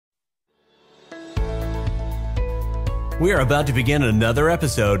We are about to begin another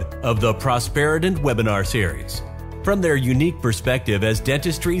episode of the Prosperident webinar series. From their unique perspective as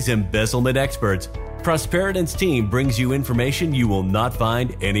dentistry's embezzlement experts, Prosperident's team brings you information you will not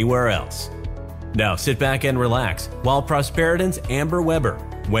find anywhere else. Now sit back and relax while Prosperident's Amber Weber,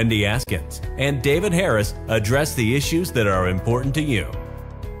 Wendy Askins, and David Harris address the issues that are important to you.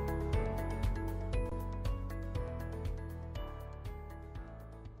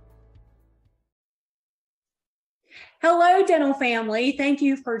 Hello, dental family. Thank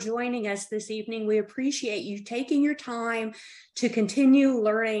you for joining us this evening. We appreciate you taking your time to continue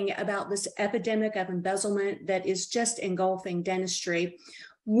learning about this epidemic of embezzlement that is just engulfing dentistry.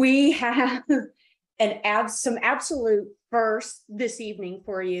 We have some absolute firsts this evening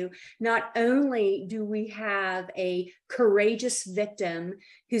for you. Not only do we have a courageous victim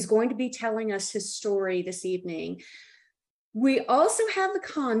who's going to be telling us his story this evening, we also have the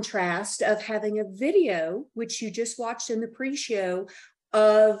contrast of having a video, which you just watched in the pre-show,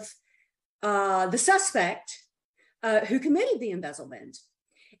 of the suspect who committed the embezzlement.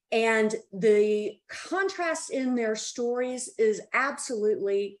 And the contrast in their stories is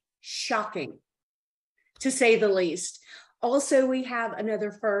absolutely shocking, to say the least. Also, we have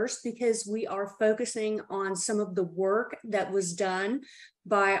another first because we are focusing on some of the work that was done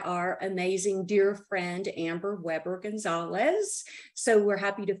by our amazing dear friend, Amber Weber Gonzalez. So we're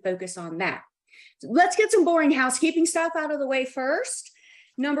happy to focus on that. Let's get some boring housekeeping stuff out of the way first.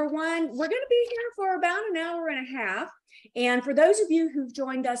 Number one, we're going to be here for about an hour and a half. And for those of you who've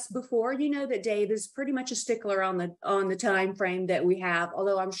joined us before, you know that Dave is pretty much a stickler on the time frame that we have,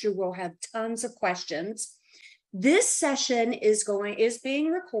 although I'm sure we'll have tons of questions. This session is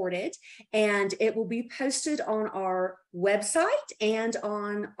being recorded, and it will be posted on our website and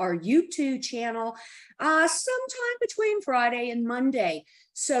on our YouTube channel sometime between Friday and Monday.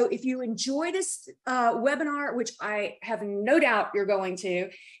 So if you enjoy this webinar, which I have no doubt you're going to,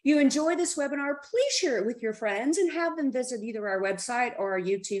 you enjoy this webinar, please share it with your friends and have them visit either our website or our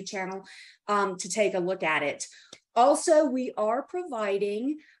YouTube channel to take a look at it. Also, we are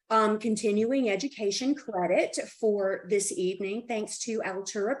providing continuing education credit for this evening, thanks to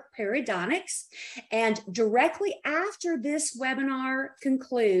Altura Periodontics. And directly after this webinar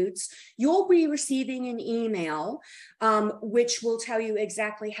concludes, you'll be receiving an email which will tell you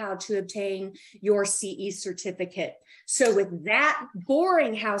exactly how to obtain your CE certificate. So with that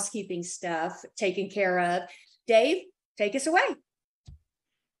boring housekeeping stuff taken care of, Dave, take us away.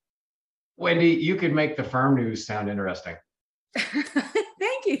 Wendy, you could make the farm news sound interesting.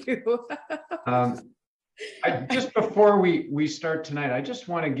 Thank you. Just before we start tonight, I just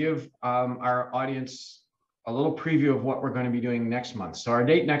want to give our audience a little preview of what we're going to be doing next month. So our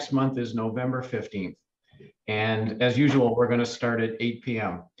date next month is November 15th. And as usual, we're going to start at 8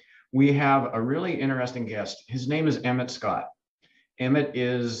 p.m. We have a really interesting guest. His name is Emmett Scott. Emmett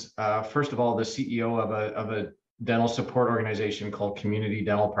is, first of all, the CEO of a dental support organization called Community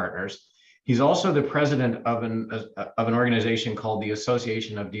Dental Partners. He's also the president of an organization called the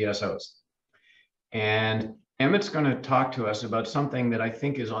Association of DSOs. And Emmett's going to talk to us about something that I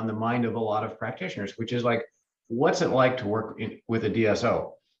think is on the mind of a lot of practitioners, which is like, what's it like to work with a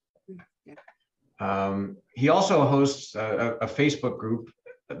DSO? He also hosts a Facebook group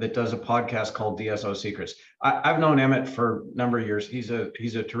that does a podcast called DSO Secrets. I've known Emmett for a number of years. He's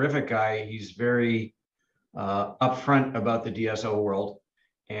a terrific guy. He's very upfront about the DSO world.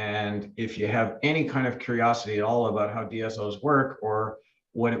 And if you have any kind of curiosity at all about how DSOs work or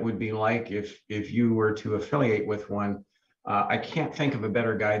what it would be like if you were to affiliate with one, I can't think of a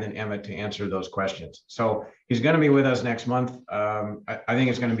better guy than Emmett to answer those questions. So he's going to be with us next month. I think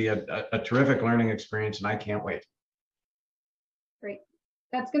it's going to be a terrific learning experience, and I can't wait. Great.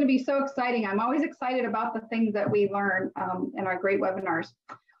 That's going to be so exciting. I'm always excited about the things that we learn in our great webinars.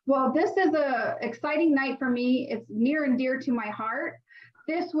 Well, this is an exciting night for me. It's near and dear to my heart.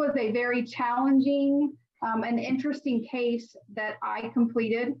 This was a very challenging and interesting case that I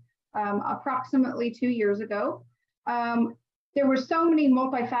completed approximately 2 years ago. There were so many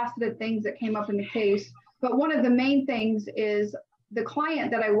multifaceted things that came up in the case, but one of the main things is the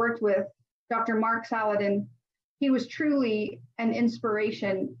client that I worked with, Dr. Mark Saladin. He was truly an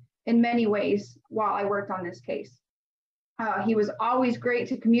inspiration in many ways while I worked on this case. He was always great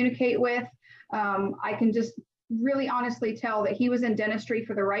to communicate with. I can just really honestly tell that he was in dentistry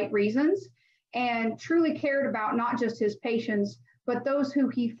for the right reasons and truly cared about not just his patients, but those who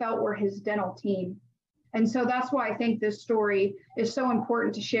he felt were his dental team. And so that's why I think this story is so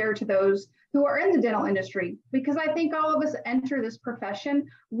important to share to those who are in the dental industry, because I think all of us enter this profession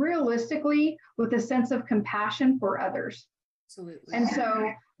realistically with a sense of compassion for others. Absolutely. And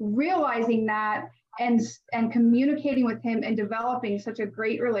so realizing that and communicating with him and developing such a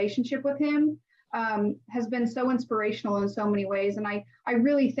great relationship with him has been so inspirational in so many ways. And I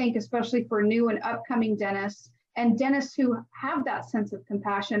really think, especially for new and upcoming dentists and dentists who have that sense of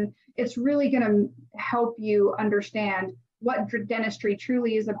compassion, it's really going to help you understand what dentistry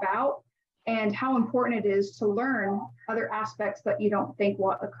truly is about and how important it is to learn other aspects that you don't think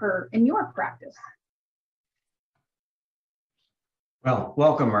will occur in your practice. Well,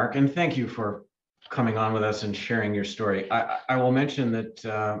 welcome, Mark, and thank you for coming on with us and sharing your story. I will mention that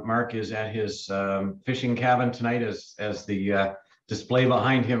Mark is at his fishing cabin tonight, as the display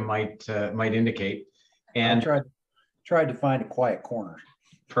behind him might indicate. And I tried to find a quiet corner.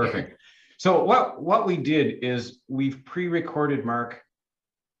 Perfect. So what we did is we've pre-recorded Mark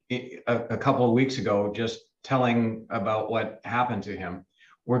a couple of weeks ago, just telling about what happened to him.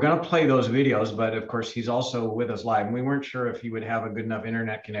 We're going to play those videos, but of course he's also with us live. And we weren't sure if he would have a good enough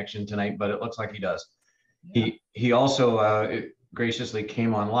internet connection tonight, but it looks like he does. Yeah. He also graciously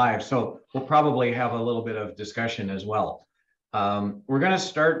came on live, so we'll probably have a little bit of discussion as well. We're going to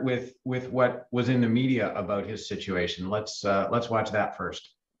start with what was in the media about his situation. Let's watch that first.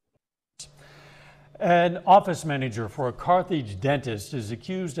 An office manager for a Carthage dentist is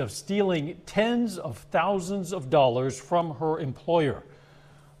accused of stealing tens of thousands of dollars from her employer.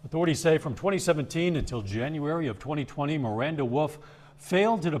 Authorities say from 2017 until January of 2020, Miranda Wolf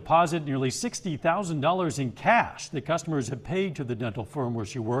failed to deposit nearly $60,000 in cash that customers had paid to the dental firm where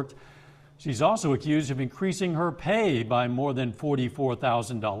she worked. She's also accused of increasing her pay by more than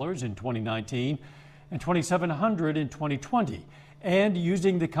 $44,000 in 2019 and $2,700 in 2020, and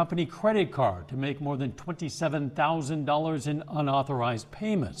using the company credit card to make more than $27,000 in unauthorized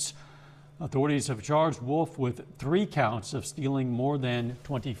payments. Authorities have charged Wolf with 3 counts of stealing more than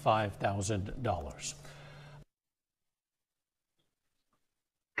 $25,000.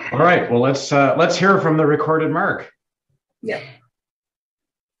 All right, well, let's hear from the recorded Mark. Yeah.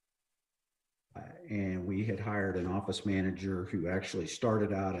 And we had hired an office manager who actually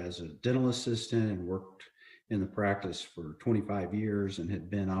started out as a dental assistant and worked in the practice for 25 years and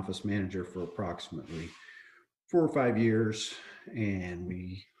had been office manager for approximately 4 or 5 years. And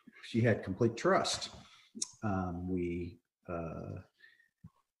she had complete trust.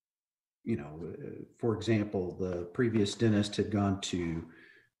 For example, the previous dentist had gone to,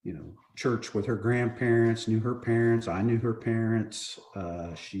 church with her grandparents, knew her parents. I knew her parents.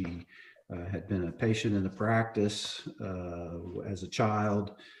 She had been a patient in the practice as a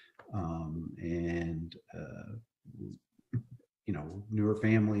child, and knew her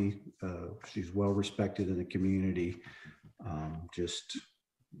family. She's well respected in the community. Just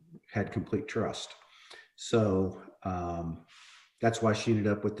had complete trust. So that's why she ended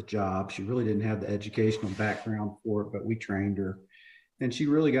up with the job. She really didn't have the educational background for it, but we trained her, and she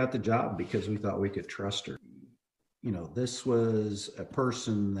really got the job because we thought we could trust her. This was a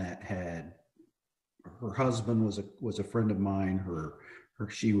person that her husband was a friend of mine.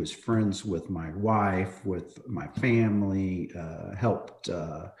 She was friends with my wife, with my family, helped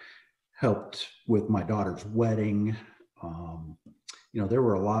with my daughter's wedding. There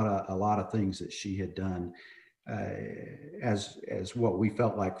were a lot of things that she had done as what we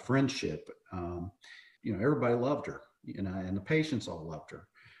felt like friendship. Everybody loved her, and the patients all loved her.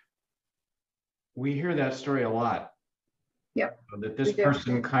 We hear that story a lot. Yep. That this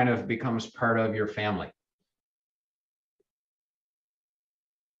person kind of becomes part of your family.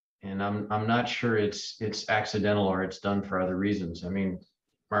 And I'm not sure it's accidental or it's done for other reasons. I mean,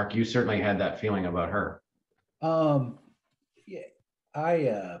 Mark, you certainly had that feeling about her. Yeah,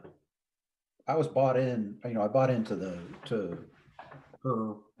 I was bought in. I bought into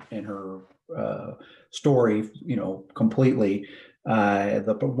her and her story, completely.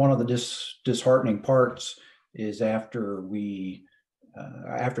 One of the disheartening parts is after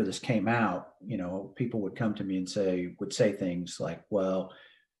this came out, people would come to me and say things like, well,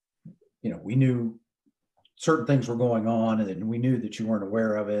 we knew certain things were going on and we knew that you weren't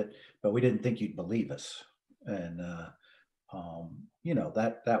aware of it, but we didn't think you'd believe us. And,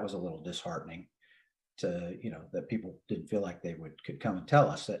 that was a little disheartening to, that people didn't feel like they could come and tell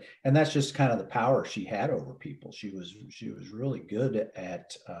us that. And that's just kind of the power she had over people. She was really good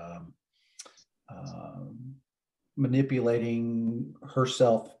at manipulating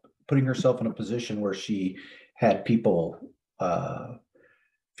herself, putting herself in a position where she had people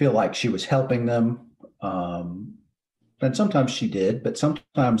feel like she was helping them. And sometimes she did, but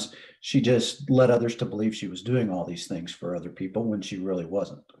sometimes she just led others to believe she was doing all these things for other people when she really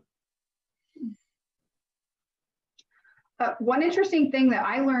wasn't. One interesting thing that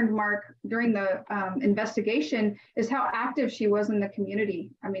I learned, Mark, during the investigation is how active she was in the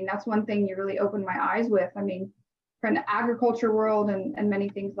community. I mean, that's one thing you really opened my eyes with. I mean, from the agriculture world and many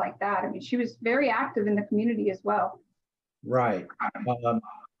things like that. I mean, she was very active in the community as well. Right.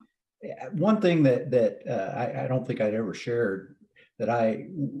 One thing that I don't think I'd ever shared that I,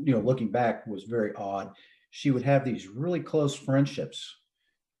 looking back was very odd. She would have these really close friendships,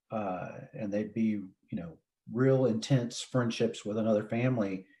 and they'd be, real intense friendships with another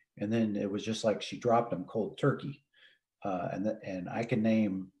family. And then it was just like she dropped them cold turkey. And I can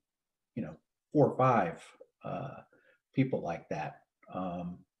name, 4 or 5 people like that.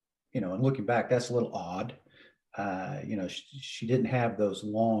 And looking back, that's a little odd. She didn't have those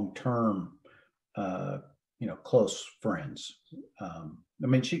long-term, close friends. I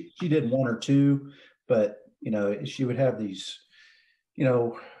mean, she did 1 or 2, but, she would have these,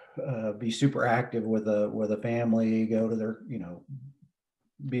 be super active with a family, go to their,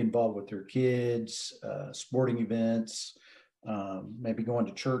 be involved with their kids, sporting events, maybe going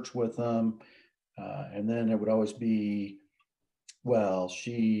to church with them. And then it would always be, well,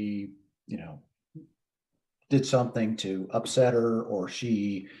 she, did something to upset her, or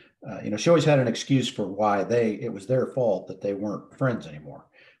she, she always had an excuse for why it was their fault that they weren't friends anymore.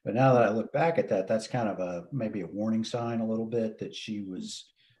 But now that I look back at that, that's kind of maybe a warning sign a little bit that she was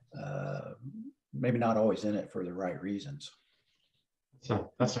maybe not always in it for the right reasons. So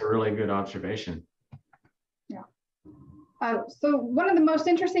that's a really good observation. Yeah. So one of the most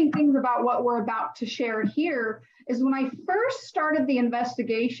interesting things about what we're about to share here is when I first started the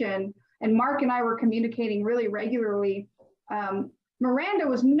investigation, and Mark and I were communicating really regularly, Miranda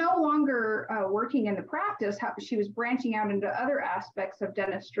was no longer working in the practice. She was branching out into other aspects of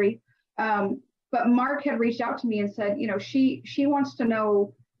dentistry. But Mark had reached out to me and said, she wants to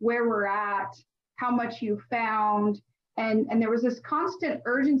know where we're at, how much you found. And there was this constant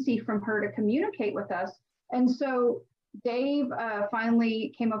urgency from her to communicate with us. And so Dave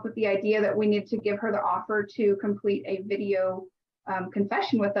finally came up with the idea that we needed to give her the offer to complete a video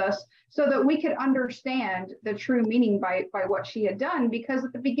confession with us so that we could understand the true meaning by what she had done. Because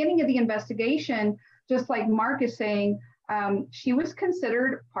at the beginning of the investigation, just like Mark is saying, she was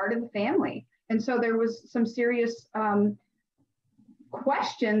considered part of the family. And so there was some serious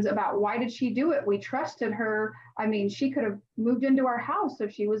questions about why did she do it? We trusted her. I mean, she could have moved into our house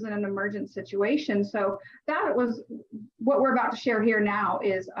if she was in an emergent situation. So that was what we're about to share here now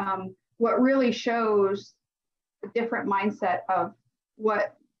is what really shows a different mindset of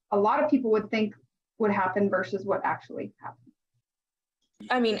what a lot of people would think would happen versus what actually happened.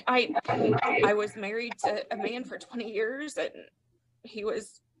 I mean, I was married to a man for 20 years and he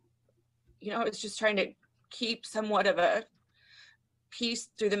was, I was just trying to keep somewhat of a peace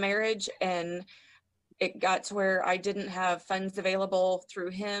through the marriage, and it got to where I didn't have funds available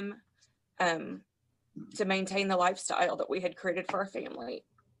through him to maintain the lifestyle that we had created for our family.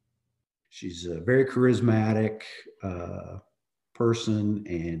 She's a very charismatic person,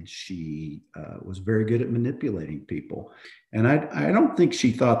 and she was very good at manipulating people. And I don't think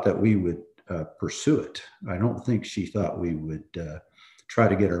she thought that we would pursue it. I don't think she thought we would try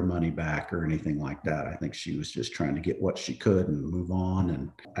to get her money back or anything like that. I think she was just trying to get what she could and move on.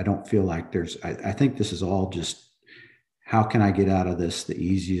 And I don't feel like I think this is all just, how can I get out of this the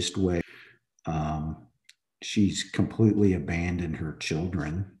easiest way? She's completely abandoned her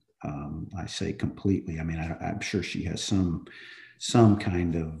children. I say completely. I mean, I'm sure she has some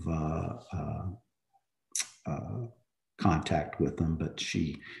kind of contact with them, but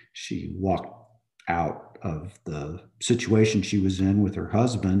she walked out of the situation she was in with her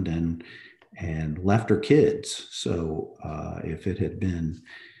husband and left her kids. So if it had been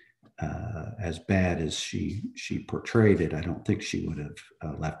as bad as she portrayed it, I don't think she would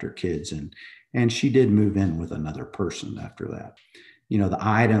have left her kids. And she did move in with another person after that. The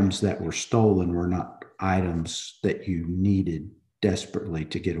items that were stolen were not items that you needed desperately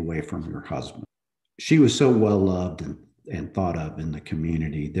to get away from your husband. She was so well loved and thought of in the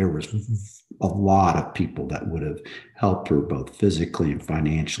community. There was a lot of people that would have helped her both physically and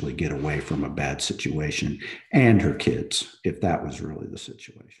financially get away from a bad situation, and her kids, if that was really the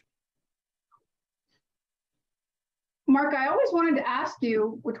situation. Mark, I always wanted to ask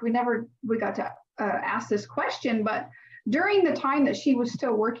you, which we got to ask this question, but during the time that she was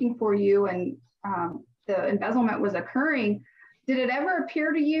still working for you and the embezzlement was occurring, did it ever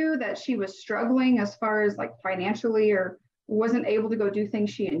appear to you that she was struggling as far as like financially, or wasn't able to go do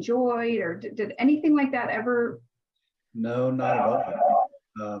things she enjoyed, or did anything like that ever? No, not at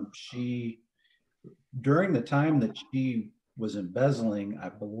all. During the time that she was embezzling, I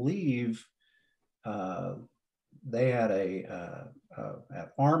believe they had a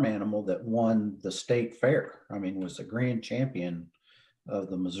farm animal that won the state fair. I mean, was the grand champion of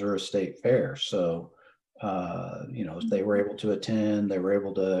the Missouri State Fair. So, you know, they were able to attend, they were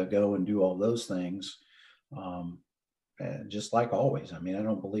able to go and do all those things. Just like always. I mean, I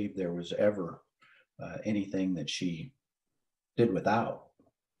don't believe there was ever anything that she did without.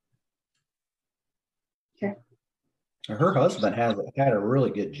 Okay. Her husband had a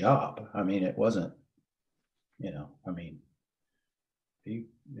really good job. I mean, it wasn't, you know, I mean,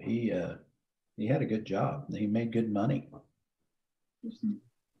 he had a good job. He made good money.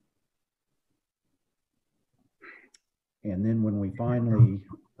 And then when we finally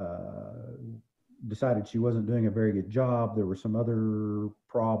decided she wasn't doing a very good job, there were some other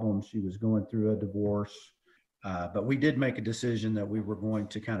problems. She was going through a divorce. But we did make a decision that we were going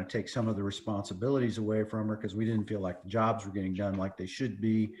to kind of take some of the responsibilities away from her because we didn't feel like the jobs were getting done like they should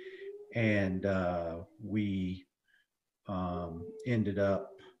be. And we ended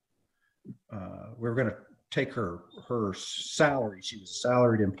up, we were going to take her salary. She was a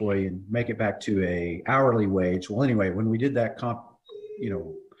salaried employee and make it back to a hourly wage. Well, anyway, when we did that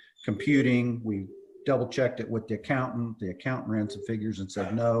computing, we double checked it with the accountant. The accountant ran some figures and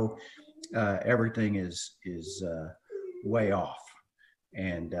said, no, everything is way off.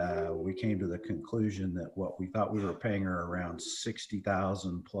 And we came to the conclusion that what we thought we were paying her around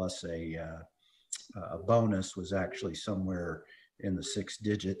 $60,000 plus a bonus was actually somewhere in the 6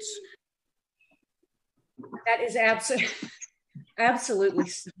 digits. That is absolutely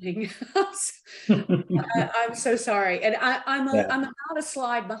stunning. I'm so sorry. And I'm about a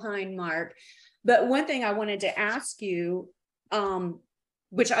slide behind Mark. But one thing I wanted to ask you,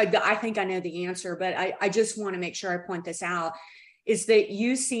 which I think I know the answer, but I just want to make sure I point this out, is that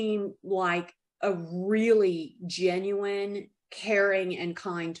you seem like a really genuine, caring, and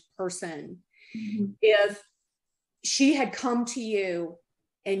kind person. Mm-hmm. If she had come to you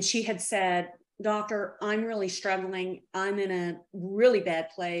and she had said, Doctor, I'm really struggling. I'm in a really bad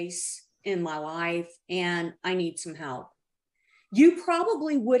place in my life and I need some help, you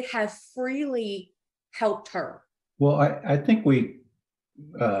probably would have freely helped her. Well, I think we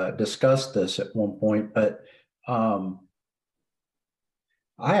discussed this at one point, but I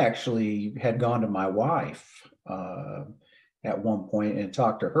actually had gone to my wife at one point and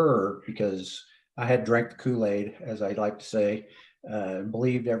talked to her because I had drank the Kool-Aid, as I like to say,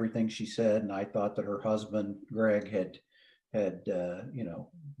 believed everything she said, and I thought that her husband Greg had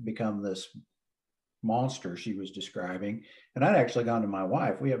become this monster she was describing. And I'd actually gone to my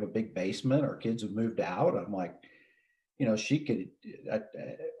wife. We have a big basement. Our kids have moved out. I'm like, she could.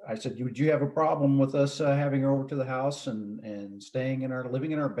 I said, would you have a problem with us having her over to the house and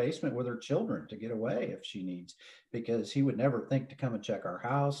living in our basement with her children to get away if she needs? Because he would never think to come and check our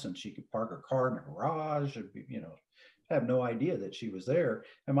house, and she could park her car in the garage. Have no idea that she was there.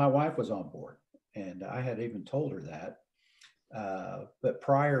 And my wife was on board, and I had even told her that. But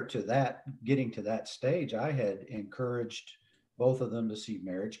prior to that, getting to that stage, I had encouraged both of them to see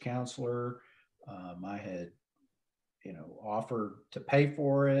marriage counselor. I had, offered to pay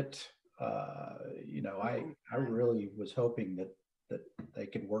for it. I really was hoping that they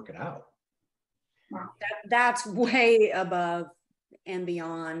could work it out. Wow. That's way above and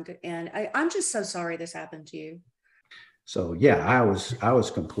beyond. And I'm just so sorry this happened to you. So yeah, I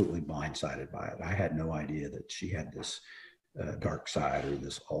was completely blindsided by it. I had no idea that she had this dark side or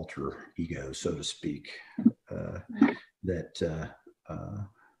this alter ego, so to speak,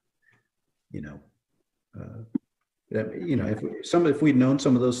 if we'd known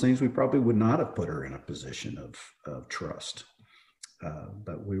some of those things, we probably would not have put her in a position of trust,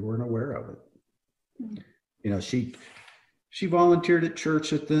 but we weren't aware of it. She volunteered at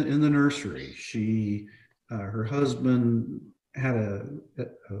church in the nursery. Her husband had a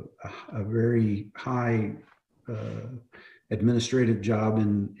very high administrative job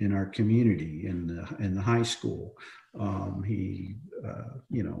in our community in the high school.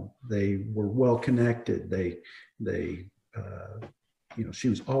 They were well connected. She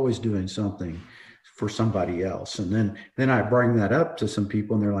was always doing something for somebody else. And then I bring that up to some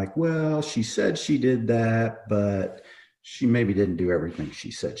people and they're like, well, she said she did that, but she maybe didn't do everything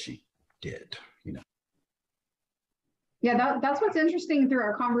she said she did, Yeah, that's what's interesting through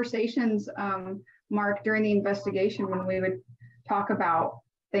our conversations, Mark, during the investigation, when we would talk about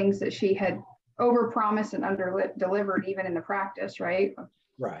things that she had overpromised and under-delivered even in the practice, right?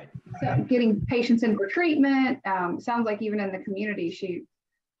 Right. So getting patients in for treatment. Sounds like even in the community, she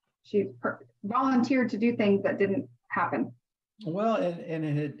volunteered to do things that didn't happen. Well, and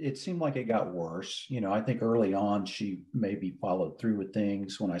it seemed like it got worse. I think early on she maybe followed through with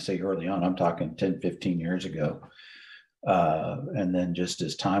things. When I say early on, I'm talking 10, 15 years ago. And then just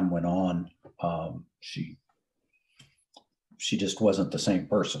as time went on, she just wasn't the same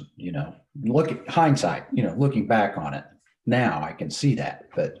person. Look at hindsight, looking back on it now, I can see that.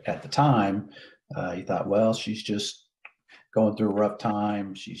 But at the time, you thought, well, she's just going through a rough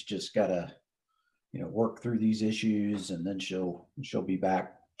time. She's just got to work through these issues, and then she'll be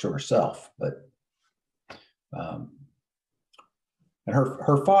back to herself. But and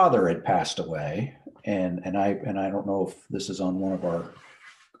her father had passed away, and I don't know if this is on one of our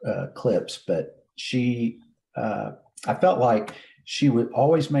clips, but I felt like she would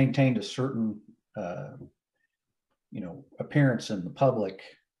always maintained a certain appearance in the public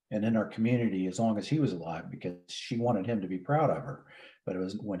and in our community as long as he was alive, because she wanted him to be proud of her. But it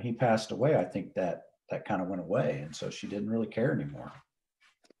was when he passed away, I think that kind of went away. And so she didn't really care anymore.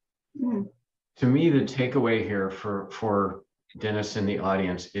 Mm. To me, the takeaway here for Dennis in the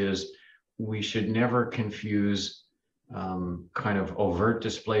audience is we should never confuse kind of overt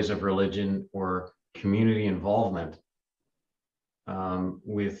displays of religion or community involvement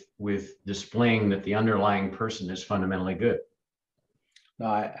with displaying that the underlying person is fundamentally good. No,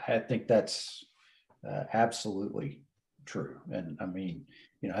 I think that's absolutely true. And I mean,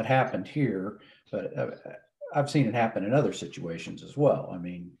 it happened here, but I've seen it happen in other situations as well. I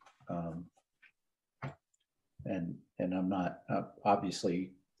mean, and I'm not,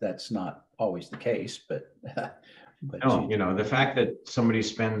 obviously that's not always the case, but no, the fact that somebody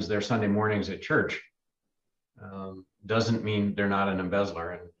spends their Sunday mornings at church doesn't mean they're not an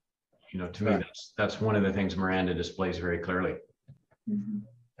embezzler. And to me, that's one of the things Miranda displays very clearly. Mm-hmm.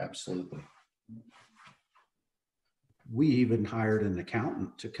 Absolutely. We even hired an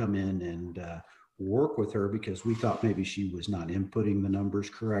accountant to come in and work with her, because we thought maybe she was not inputting the numbers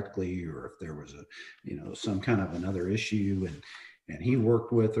correctly, or if there was some kind of another issue. And he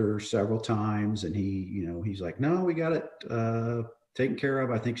worked with her several times, and he's like, no, we got it taken care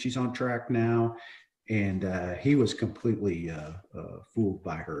of. I think she's on track now. And he was completely fooled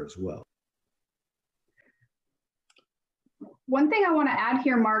by her as well. One thing I want to add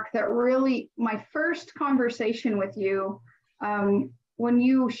here, Mark, that really my first conversation with you, when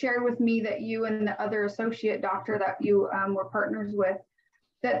you shared with me that you and the other associate doctor that you were partners with,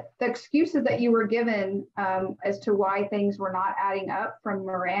 that the excuses that you were given as to why things were not adding up from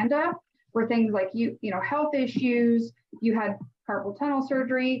Miranda were things like health issues, you had carpal tunnel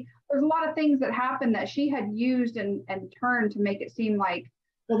surgery. There's a lot of things that happened that she had used and turned to make it seem like,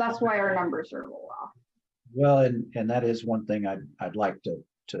 well, that's why our numbers are a little off. Well, and that is one thing I'd like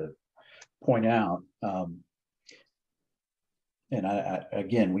to point out. And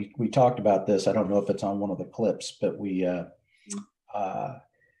again, we talked about this. I don't know if it's on one of the clips, but we were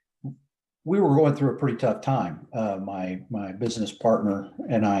going through a pretty tough time. My business partner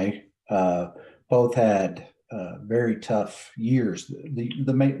and I both had very tough years.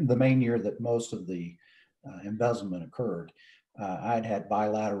 The main year that most of the embezzlement occurred, I'd had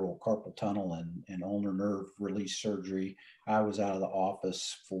bilateral carpal tunnel and ulnar nerve release surgery. I was out of the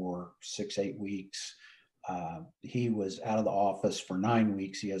office for 6-8 weeks. He was out of the office for 9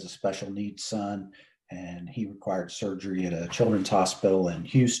 weeks. He has a special needs son, and he required surgery at a children's hospital in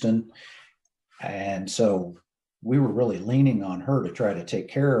Houston. And so we were really leaning on her to try to take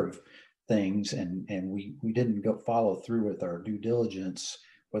care of things, and we didn't follow through with our due diligence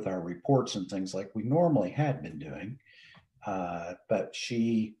with our reports and things like we normally had been doing. But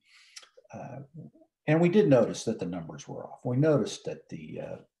she, and we did notice that the numbers were off. We noticed that the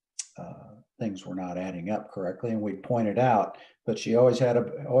things were not adding up correctly, and we pointed out, but she always had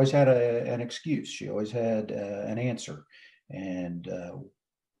an excuse. She always had an answer. And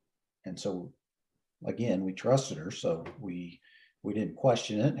so again, we trusted her. So we didn't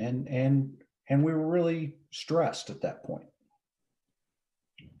question it. And we were really stressed at that point.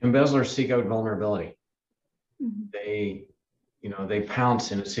 Embezzlers seek out vulnerability. Mm-hmm. They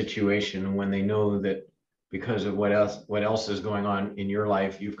pounce in a situation when they know that because of what else is going on in your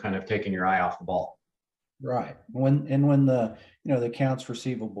life, you've kind of taken your eye off the ball. Right. When the the accounts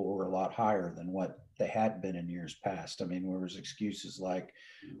receivable were a lot higher than what they had been in years past. I mean, there was excuses like,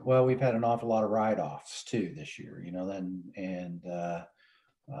 well, we've had an awful lot of write-offs too this year,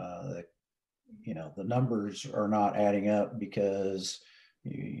 the numbers are not adding up because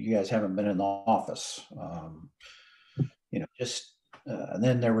you guys haven't been in the office. And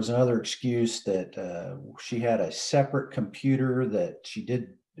then there was another excuse that she had a separate computer that she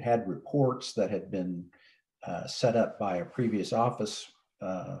had reports that had been set up by a previous office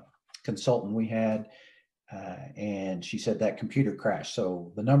consultant we had. And she said that computer crashed.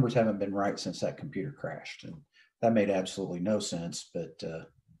 So the numbers haven't been right since that computer crashed. And that made absolutely no sense. But,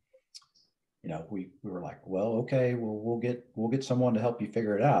 we were like, well, okay, we'll get someone to help you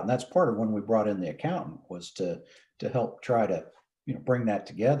figure it out. And that's part of when we brought in the accountant, was to help try to, bring that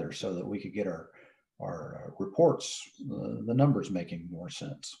together so that we could get our reports, the numbers making more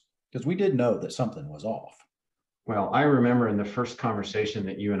sense, because we did know that something was off. Well, I remember in the first conversation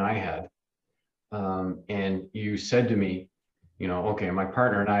that you and I had, and you said to me, okay, my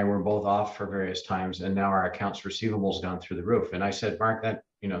partner and I were both off for various times, and now our accounts receivables gone through the roof. And I said, Mark, that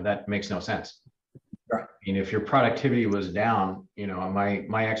makes no sense. Right. I mean, if your productivity was down,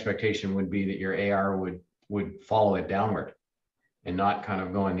 my expectation would be that your AR would follow it downward and not kind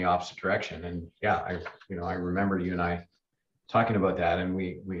of go in the opposite direction. And yeah, I remember you and I talking about that, and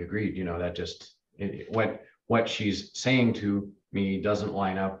we agreed, that just what she's saying to me doesn't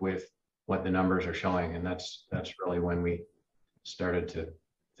line up with what the numbers are showing. And that's really when we started to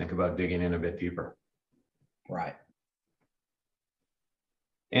think about digging in a bit deeper. Right.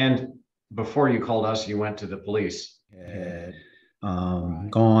 And before you called us, you went to the police. Had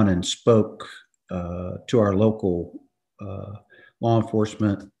gone and spoke to our local law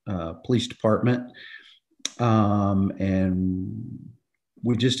enforcement police department, and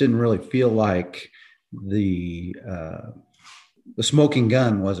we just didn't really feel like the smoking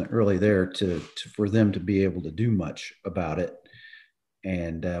gun wasn't really there for them to be able to do much about it,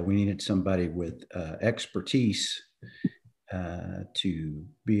 and we needed somebody with expertise to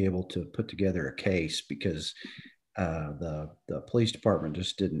be able to put together a case, because the police department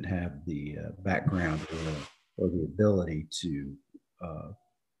just didn't have the background or the ability to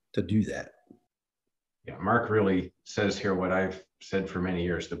do that. Yeah, Mark really says here what I've said for many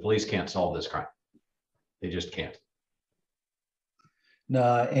years: the police can't solve this crime. They just can't.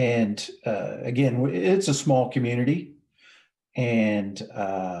 No, and again, it's a small community, and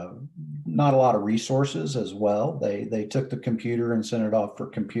not a lot of resources as well. They took the computer and sent it off for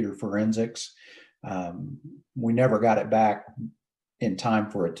computer forensics. We never got it back in time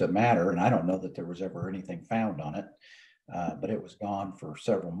for it to matter, and I don't know that there was ever anything found on it, but it was gone for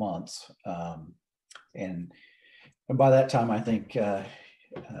several months. And by that time, I think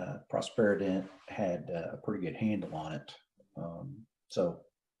Prosperident had a pretty good handle on it. So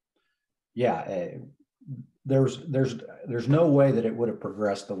yeah, there's no way that it would have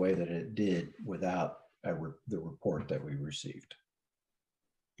progressed the way that it did without the report that we received.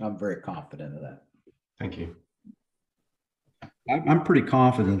 I'm very confident of that. Thank you. I'm pretty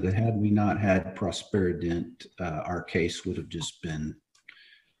confident that had we not had Prosperident, our case would have just been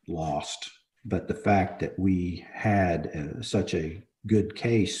lost. But the fact that we had such a good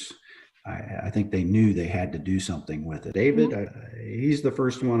case, I think they knew they had to do something with it. David, he's the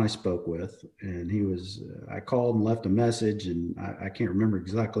first one I spoke with, and I called and left a message, and I can't remember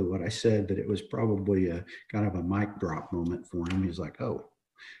exactly what I said, but it was probably a kind of a mic drop moment for him. He was like, oh,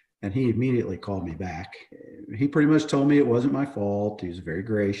 and he immediately called me back. He pretty much told me it wasn't my fault. He was very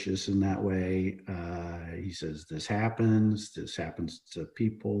gracious in that way. He says, this happens to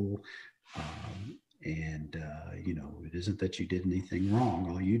people. It isn't that you did anything wrong.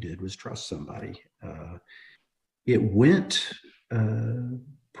 All you did was trust somebody. It went,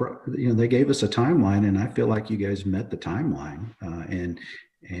 they gave us a timeline, and I feel like you guys met the timeline.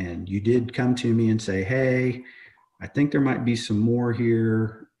 And you did come to me and say, hey, I think there might be some more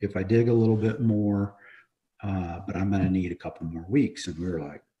here if I dig a little bit more, but I'm going to need a couple more weeks. And we were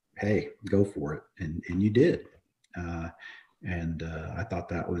like, hey, go for it. And you did. I thought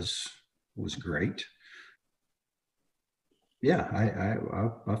that was great. Yeah,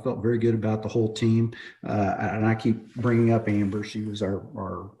 I felt very good about the whole team. And I keep bringing up Amber. She was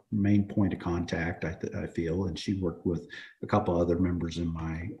our main point of contact, I feel, and she worked with a couple other members in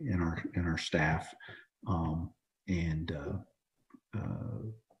our staff.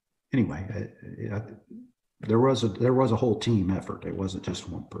 Anyway, there was a whole team effort. It wasn't just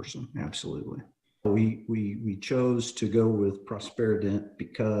one person. Absolutely. We chose to go with Prosperident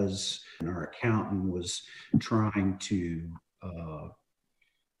because our accountant was trying to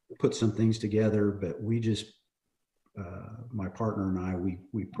put some things together, but we just, my partner and I,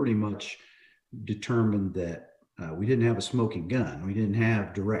 we pretty much determined that we didn't have a smoking gun. We didn't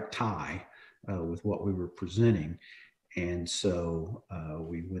have direct tie with what we were presenting. And so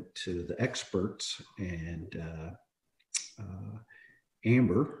we went to the experts, and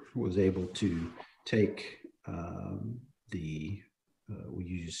Amber was able to take we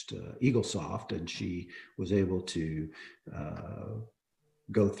used EagleSoft, and she was able to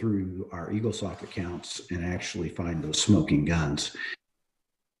go through our EagleSoft accounts and actually find those smoking guns.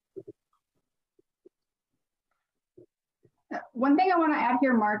 One thing I want to add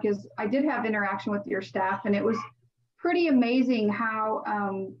here, Mark, is I did have interaction with your staff, and it was pretty amazing how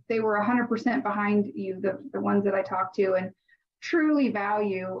they were 100% behind you, the ones that I talked to, and truly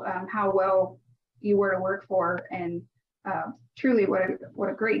value how well you were to work for, and truly what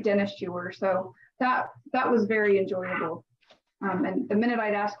a great dentist you were. So that was very enjoyable. And the minute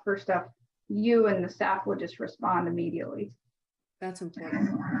I'd ask for stuff, you and the staff would just respond immediately. That's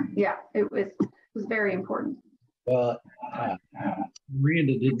important. Yeah, it was very important. Well,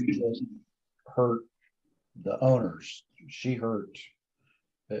 Miranda didn't just hurt the owners; she hurt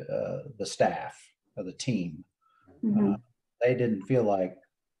the staff of the team. Mm-hmm. They didn't feel like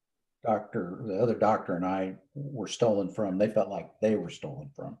the other doctor and I were stolen from. They felt like they were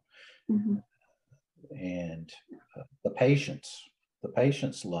stolen from. Mm-hmm. And the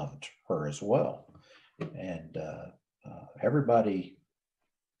patients loved her as well. And everybody,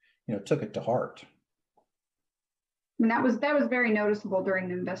 took it to heart. I mean, that was very noticeable during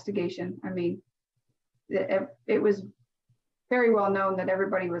the investigation. I mean, it was very well known that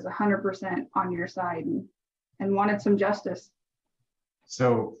everybody was 100% on your side and wanted some justice.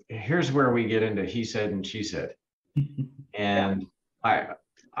 So here's where we get into he said and she said. And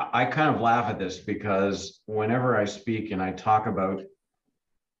I kind of laugh at this because whenever I speak and I talk about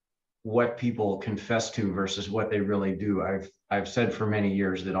what people confess to versus what they really do, I've said for many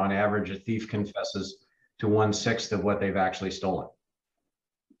years that on average a thief confesses to 1/6 of what they've actually stolen.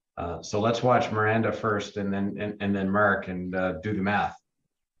 So let's watch Miranda first, and then Mark, and do the math.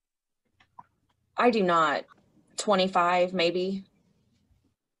 I do not. 25 maybe.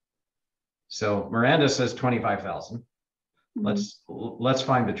 So Miranda says 25,000. Let's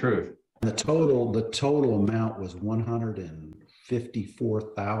find the truth. The total amount was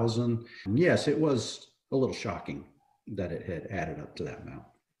 154,000. Yes, it was a little shocking that it had added up to that amount,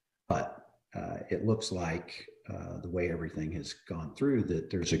 but it looks like the way everything has gone through, that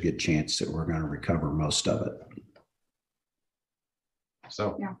there's a good chance that we're going to recover most of it.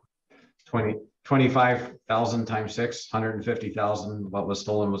 So yeah. 25,000 times 6, 150,000. What was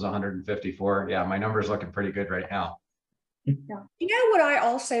stolen was 154. Yeah, my number's looking pretty good right now. Yeah. You know what I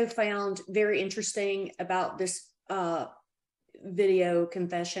also found very interesting about this video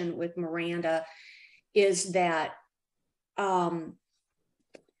confession with Miranda is that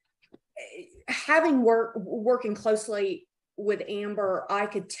working closely with Amber, I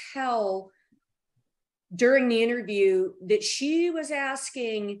could tell during the interview that she was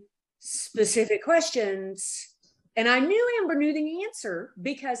asking specific questions, and I knew Amber knew the answer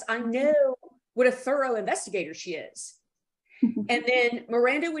because I know what a thorough investigator she is. And then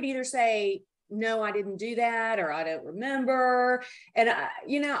Miranda would either say, no, I didn't do that, or I don't remember. And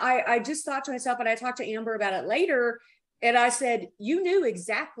I just thought to myself, and I talked to Amber about it later, and I said, you knew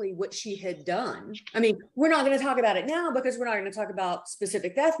exactly what she had done. I mean, we're not going to talk about it now because we're not going to talk about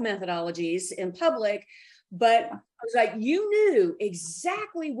specific theft methodologies in public, but I was like, you knew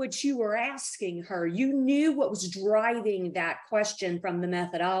exactly what you were asking her. You knew what was driving that question from the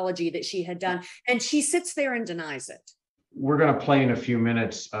methodology that she had done. And she sits there and denies it. We're going to play in a few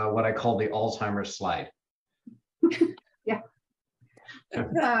minutes what I call the Alzheimer's slide. Yeah.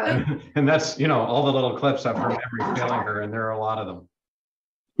 And that's, all the little clips of her memory failing her, and there are a lot of them.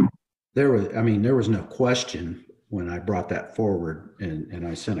 There was no question when I brought that forward, and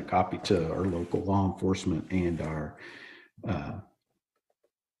I sent a copy to our local law enforcement and our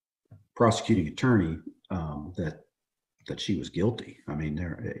prosecuting attorney that she was guilty. I mean,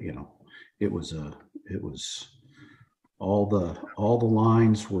 it was all the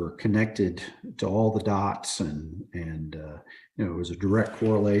lines were connected to all the dots, and it was a direct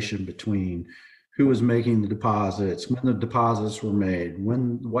correlation between who was making the deposits, when the deposits were made,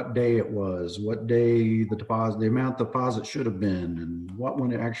 what day it was, what day the amount the deposit should have been, and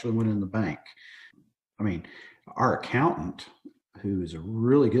when it actually went in the bank. I mean, our accountant, who is a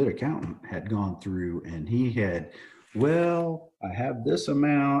really good accountant, had gone through, and he had, I have this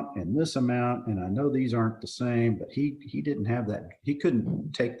amount, and I know these aren't the same, but he didn't have that. He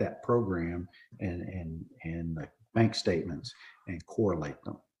couldn't take that program and the bank statements and correlate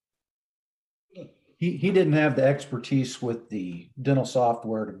them. He didn't have the expertise with the dental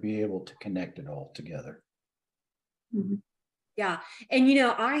software to be able to connect it all together. Mm-hmm. Yeah.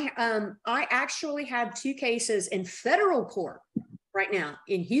 And, I actually have 2 cases in federal court right now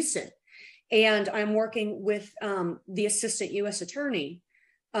in Houston. And I'm working with the assistant U.S. attorney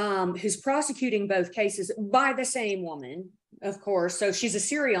who's prosecuting both cases by the same woman, of course. So she's a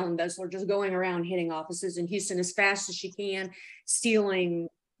serial embezzler, just going around hitting offices in Houston as fast as she can, stealing.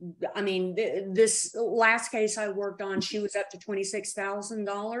 I mean, this last case I worked on, she was up to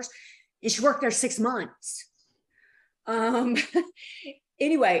 $26,000, and she worked there 6 months. Um,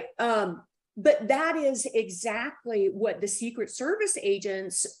 anyway, but that is exactly what the Secret Service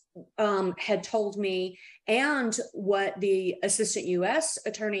agents had told me, and what the assistant U.S.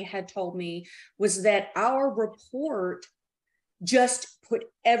 attorney had told me, was that our report just put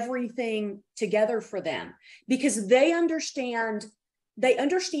everything together for them, because they understand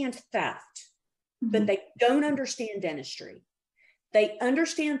theft, but they don't understand dentistry. They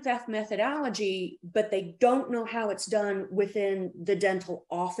understand theft methodology, but they don't know how it's done within the dental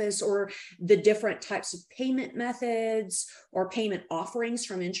office, or the different types of payment methods or payment offerings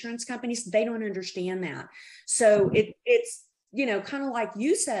from insurance companies. They don't understand that. So it's, kind of like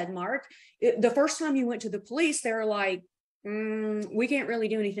you said, Mark, the first time you went to the police, they're like, we can't really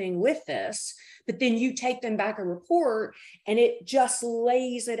do anything with this. But then you take them back a report, and it just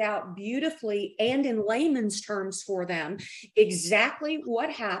lays it out beautifully and in layman's terms for them, exactly what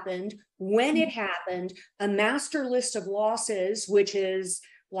happened, when it happened, a master list of losses, which is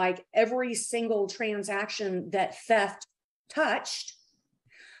like every single transaction that theft touched,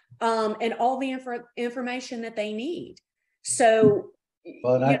 and all the information that they need. So,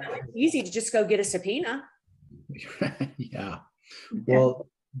 it's easy to just go get a subpoena. Yeah. Well,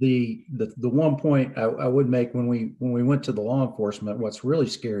 the one point I would make, when we went to the law enforcement, what's really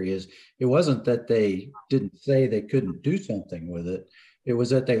scary is it wasn't that they didn't say they couldn't do something with it. It was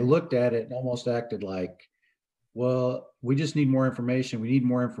that they looked at it and almost acted like, well, we just need more information. We need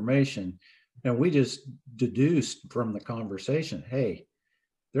more information. And we just deduced from the conversation, hey,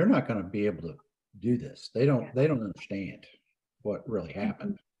 they're not going to be able to do this. They don't understand what really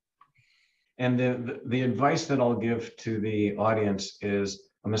happened. And the advice that I'll give to the audience is,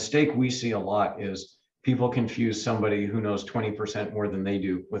 a mistake we see a lot is people confuse somebody who knows 20% more than they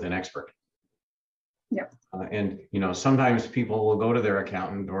do with an expert. Yep. And sometimes people will go to their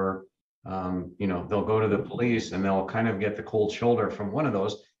accountant, or they'll go to the police, and they'll kind of get the cold shoulder from one of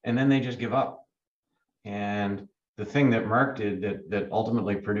those, and then they just give up. And the thing that Mark did that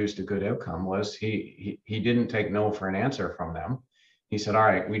ultimately produced a good outcome was he didn't take no for an answer from them. He said, all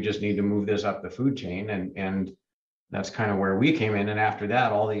right, we just need to move this up the food chain. And that's kind of where we came in. And after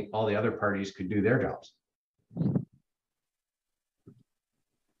that, all the other parties could do their jobs.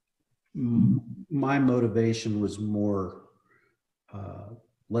 My motivation was more,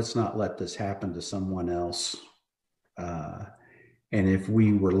 let's not let this happen to someone else. And if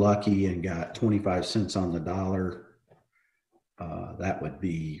we were lucky and got 25 cents on the dollar, that would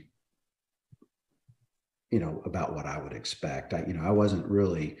be, about what I would expect. I wasn't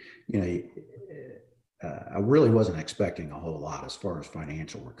really, I really wasn't expecting a whole lot as far as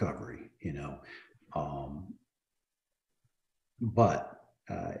financial recovery, but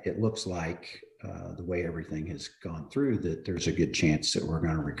it looks like the way everything has gone through, that there's a good chance that we're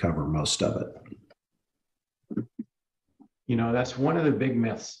going to recover most of it. That's one of the big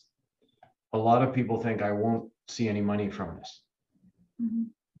myths. A lot of people think I won't see any money from this. Mm-hmm.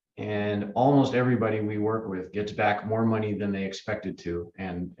 And almost everybody we work with gets back more money than they expected to.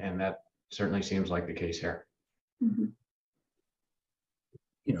 And that certainly seems like the case here. Mm-hmm.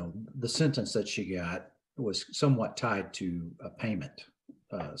 The sentence that she got was somewhat tied to a payment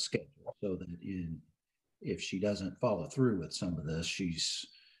schedule, so that if she doesn't follow through with some of this, she's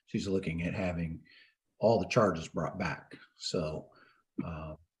looking at having all the charges brought back. So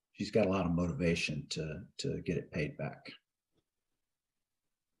she's got a lot of motivation to get it paid back.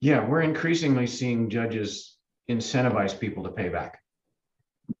 Yeah, we're increasingly seeing judges incentivize people to pay back.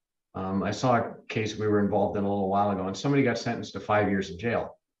 I saw a case we were involved in a little while ago, and somebody got sentenced to 5 years in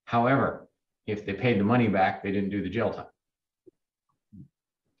jail. However, if they paid the money back, they didn't do the jail time.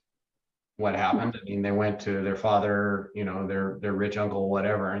 What happened? I mean, they went to their father, their rich uncle,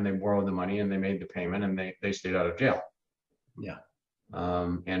 whatever, and they borrowed the money and they made the payment, and they stayed out of jail. Yeah.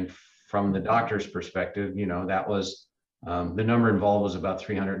 And from the doctor's perspective, that was the number involved was about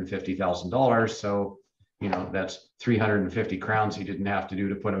 $350,000. So, that's 350 crowns he didn't have to do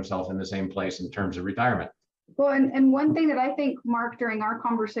to put himself in the same place in terms of retirement. Well, and one thing that I think, Mark, during our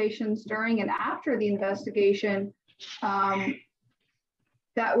conversations during and after the investigation,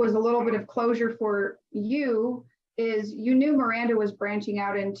 that was a little bit of closure for you, is you knew Miranda was branching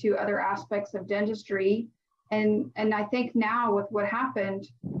out into other aspects of dentistry. And I think now with what happened,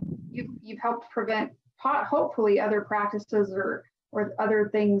 you've helped prevent hopefully other practices or other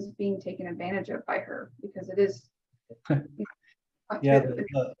things being taken advantage of by her, because it is. Yeah,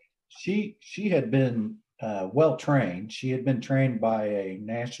 she had been well trained. She had been trained by a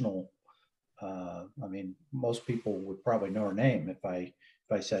national. Most people would probably know her name if I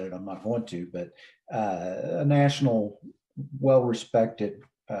said it. I'm not going to, but a national, well-respected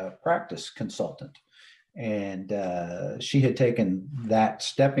practice consultant. And she had taken that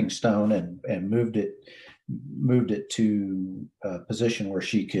stepping stone and moved it to a position where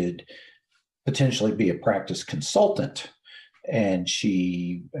she could potentially be a practice consultant. And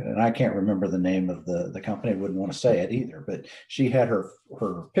I can't remember the name of the company, wouldn't want to say it either, but she had her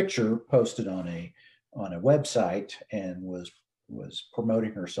picture posted on a website and was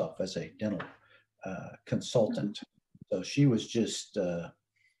promoting herself as a dental consultant. So she was just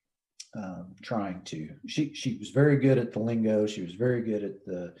trying to, she was very good at the lingo. She was very good at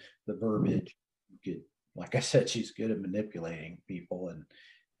the verbiage. Like I said, she's good at manipulating people,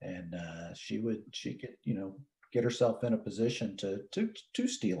 and she could, get herself in a position to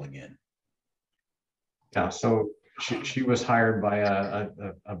steal again. Yeah. So she was hired by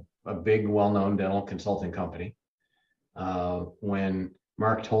a big, well-known dental consulting company. When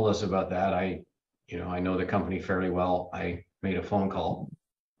Mark told us about that, I know the company fairly well. I made a phone call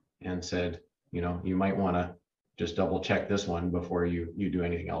and said, you might want to just double check this one before you do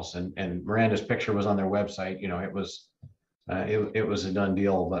anything else. And Miranda's picture was on their website. It was a done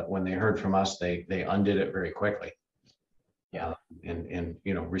deal. But when they heard from us, they undid it very quickly. Yeah, and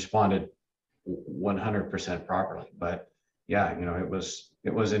responded 100% properly. But yeah,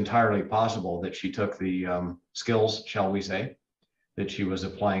 it was entirely possible that she took the skills, shall we say, that she was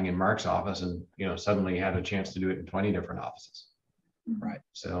applying in Mark's office, and suddenly had a chance to do it in 20 different offices. Right.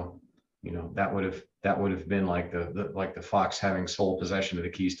 So that would have been like the fox having sole possession of the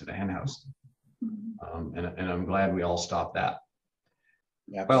keys to the henhouse. And I'm glad we all stopped that.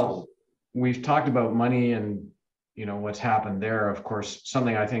 Absolutely. Well, we've talked about money and what's happened there. Of course,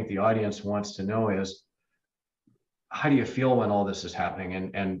 something I think the audience wants to know is, how do you feel when all this is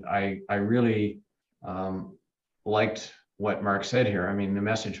happening? And I really liked what Mark said here. I mean, the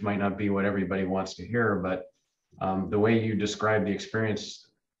message might not be what everybody wants to hear, but the way you described the experience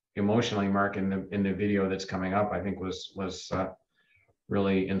emotionally, Mark, in the video that's coming up, I think was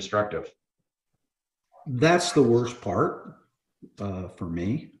really instructive. That's the worst part for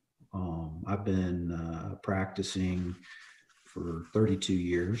me. I've been practicing for 32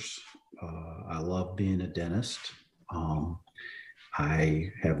 years. I love being a dentist. I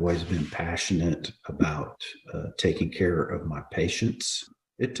have always been passionate about taking care of my patients.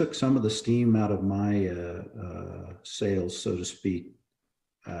 It took some of the steam out of my sales, so to speak,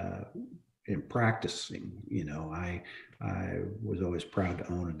 in practicing. I was always proud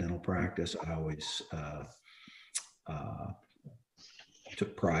to own a dental practice. I always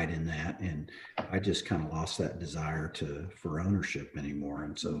took pride in that, and I just kind of lost that desire for ownership anymore.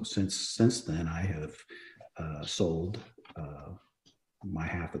 And so since then, I have sold my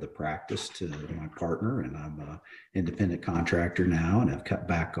half of the practice to my partner, and I'm an independent contractor now, and I've cut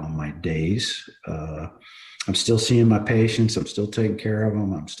back on my days. I'm still seeing my patients. I'm still taking care of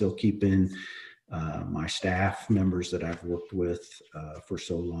them. I'm still keeping my staff members that I've worked with for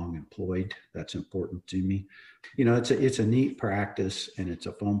so long employed. That's important to me. It's a neat practice, and it's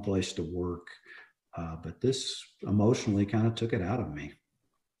a fun place to work. But this emotionally kind of took it out of me.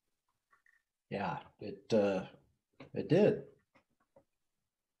 Yeah, it did.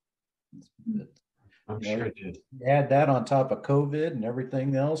 I'm sure it did. Add that on top of COVID and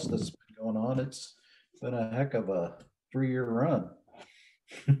everything else that's been going on. It's been a heck of a 3-year run.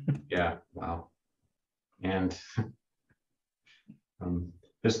 Yeah. Wow. And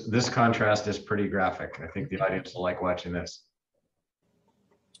this contrast is pretty graphic. I think the audience will like watching this.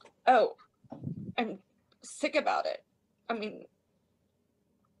 Oh, I'm sick about it. I mean,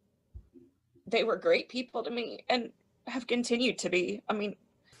 they were great people to me and have continued to be. I mean,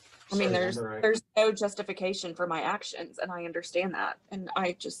 there's no justification for my actions, and I understand that. And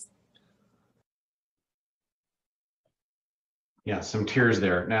I just. Yeah, some tears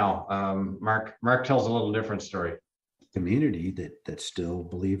there. Now, Mark tells a little different story. Community that still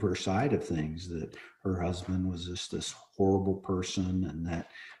believe her side of things, that her husband was just this horrible person, and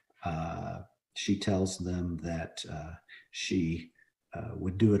that she tells them that she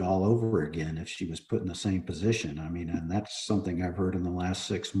would do it all over again if she was put in the same position. I mean, and that's something I've heard in the last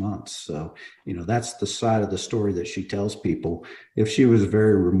 6 months. So, that's the side of the story that she tells people. If she was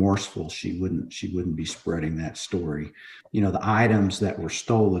very remorseful, she wouldn't be spreading that story. The items that were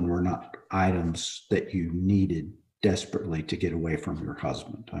stolen were not items that you needed desperately to get away from your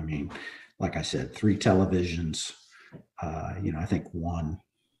husband. I mean, like I said, 3 televisions, I think 1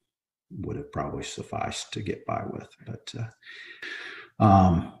 would have probably sufficed to get by with, but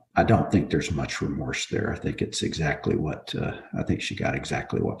I don't think there's much remorse there. I think it's exactly I think she got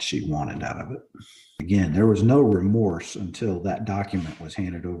exactly what she wanted out of it. Again, there was no remorse until that document was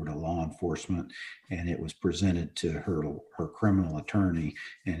handed over to law enforcement and it was presented to her criminal attorney.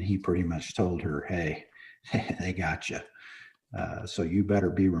 And he pretty much told her, hey, they got you. So you better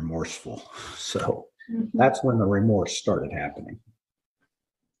be remorseful. So Mhm. that's when the remorse started happening.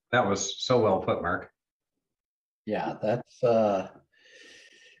 That was so well put, Mark. Yeah, and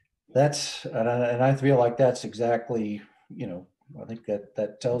I feel like that's exactly, I think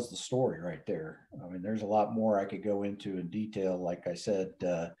that tells the story right there. I mean, there's a lot more I could go into in detail. Like I said,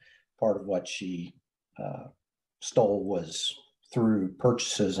 part of what she stole was through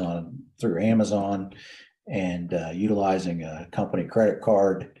purchases through Amazon and utilizing a company credit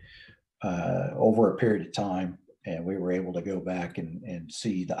card over a period of time. And we were able to go back and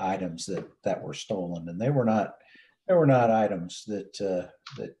see the items that were stolen, and they were not items that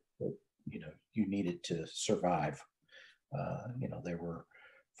you needed to survive. They were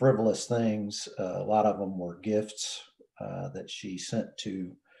frivolous things. A lot of them were gifts that she sent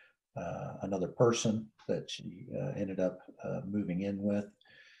to another person that she ended up moving in with.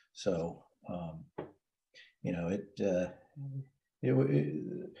 So,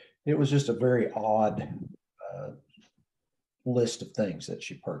 it was just a very odd list of things that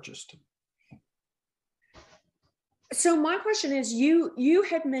she purchased. So my question is, you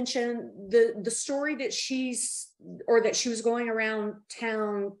had mentioned the story that she was going around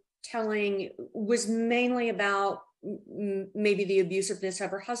town telling was mainly about maybe the abusiveness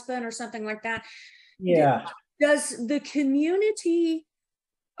of her husband or something like that. Yeah. Does the community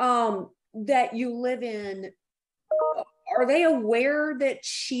that you live in, are they aware that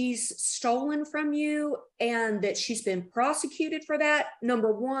she's stolen from you and that she's been prosecuted for that?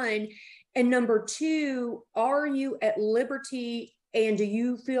 Number one. And number two, are you at liberty and do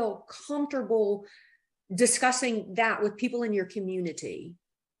you feel comfortable discussing that with people in your community?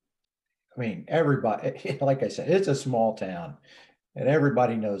 I mean, everybody, like I said, it's a small town and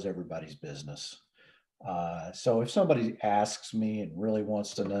everybody knows everybody's business. So if somebody asks me and really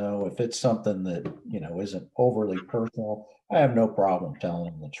wants to know, if it's something that, isn't overly personal, I have no problem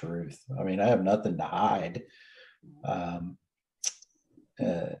telling them the truth. I mean, I have nothing to hide.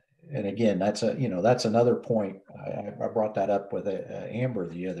 And again, that's another point. I brought that up with Amber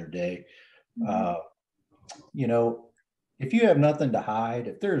the other day. If you have nothing to hide,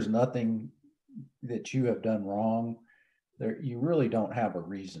 if there's nothing that you have done wrong, you really don't have a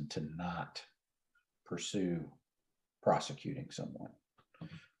reason to not pursue prosecuting someone.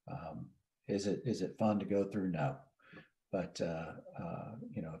 Is it fun to go through? No, but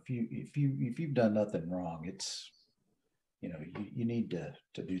if you've done nothing wrong, it's you need to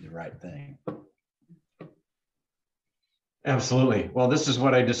do the right thing. Absolutely. Well, this is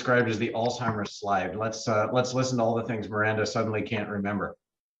what I described as the Alzheimer's slide. Let's listen to all the things Miranda suddenly can't remember.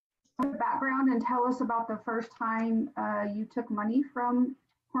 Background and tell us about the first time you took money from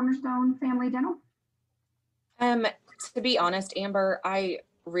Cornerstone Family Dental. To be honest, Amber, I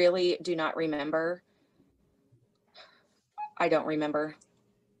really do not remember. I don't remember.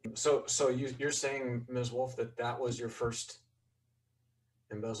 So you're saying, Ms. Wolf, that was your first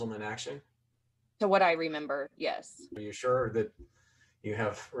embezzlement action? To what I remember, yes. Are you sure that you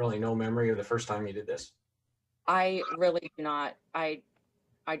have really no memory of the first time you did this? I really do not. I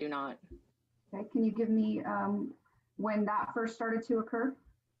do not. Okay, can you give me when that first started to occur?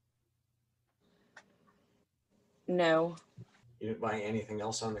 No. You didn't buy anything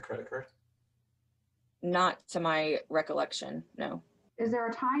else on the credit card? Not to my recollection, no. Is there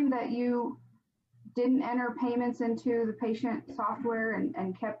a time that you didn't enter payments into the patient software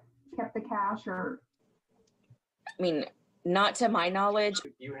and kept the cash? Or I mean, not to my knowledge.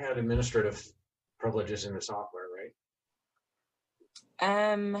 You had administrative privileges in the software, right?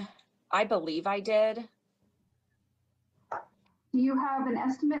 I believe I did. Do you have an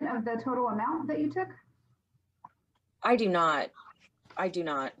estimate of the total amount that you took? I do not. I do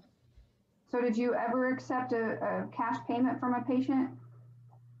not. So did you ever accept a cash payment from a patient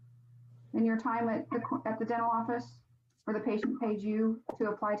in your time at the dental office, where the patient paid you to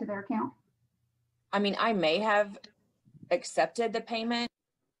apply to their account? I mean, I may have accepted the payment.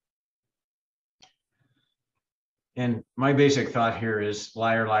 And my basic thought here is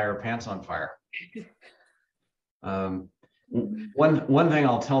liar, liar, pants on fire. One thing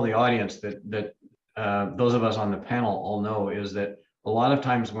I'll tell the audience that those of us on the panel all know is that a lot of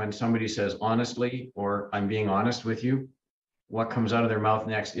times when somebody says honestly, or I'm being honest with you, what comes out of their mouth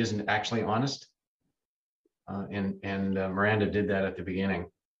next isn't actually honest. And Miranda did that at the beginning.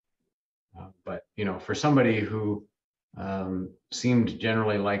 But for somebody who seemed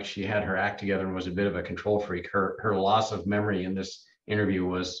generally like she had her act together and was a bit of a control freak, her loss of memory in this interview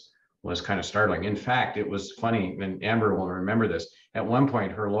was kind of startling. In fact, it was funny, and Amber will remember this. At one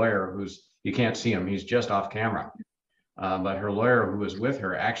point, her lawyer, you can't see him, he's just off camera, But her lawyer who was with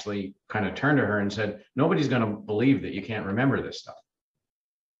her actually kind of turned to her and said, nobody's going to believe that you can't remember this stuff.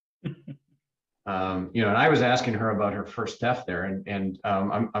 You know, and I was asking her about her first theft there, and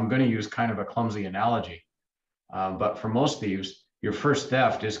I'm going to use kind of a clumsy analogy. But for most thieves, your first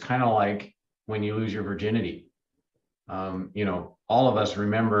theft is kind of like when you lose your virginity. You know, all of us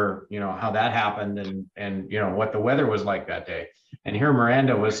remember, you know, how that happened and, you know, what the weather was like that day. And here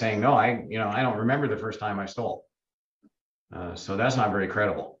Miranda was saying, no, I don't remember the first time I stole. So that's not very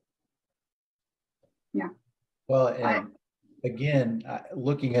credible. Yeah. Well, and again,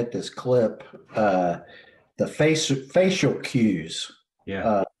 looking at this clip, the facial cues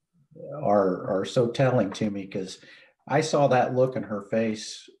are so telling to me, because I saw that look in her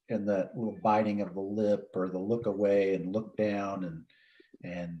face and that little biting of the lip, or the look away and look down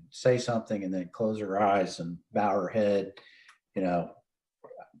and say something and then close her eyes and bow her head, you know.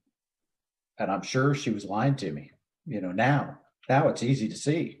 And I'm sure she was lying to me, you know. Now it's easy to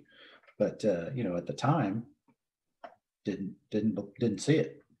see, but you know, at the time, didn't see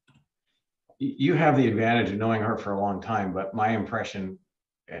it. You have the advantage of knowing her for a long time, but my impression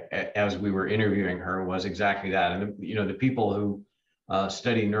as we were interviewing her was exactly that. And you know, the people who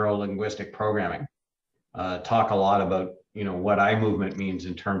study neuro-linguistic programming talk a lot about, you know, what eye movement means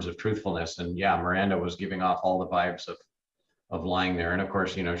in terms of truthfulness. And yeah, Miranda was giving off all the vibes of lying there. And of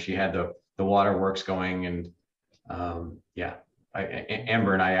course, you know, she had the waterworks going, and yeah,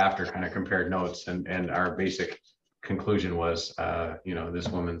 Amber and I after kind of compared notes, and our basic conclusion was, you know, this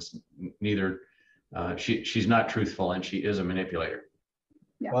woman's neither, she's not truthful, and she is a manipulator.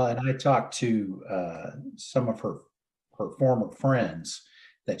 Yeah. Well, and I talked to some of her former friends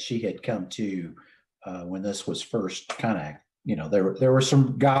that she had come to when this was first kind of, you know, there was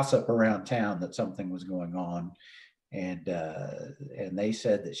some gossip around town that something was going on, and they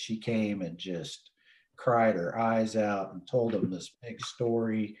said that she came and just cried her eyes out and told them this big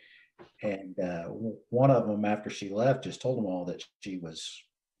story. And one of them, after she left, just told them all that she was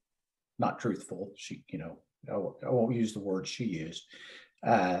not truthful. She, you know, I won't use the word she used.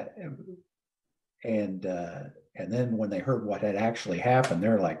 And then when they heard what had actually happened,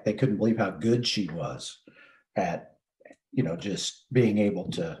 they're like, they couldn't believe how good she was at, you know, just being able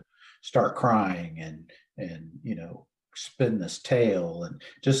to start crying and you know, spin this tale. And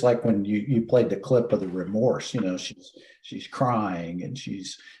just like when you played the clip of the remorse, you know, she's crying and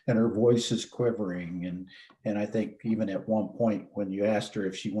her voice is quivering, and I think even at one point when you asked her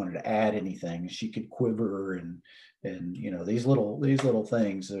if she wanted to add anything, she could quiver, and you know, these little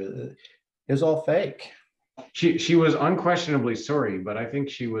things is all fake. She was unquestionably sorry, but I think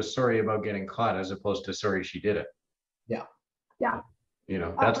she was sorry about getting caught as opposed to sorry she did it. Yeah. You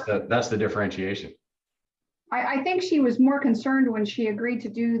know, that's the differentiation. I think she was more concerned when she agreed to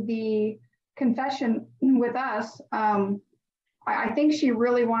do the confession with us. I think she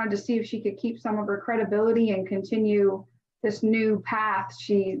really wanted to see if she could keep some of her credibility and continue this new path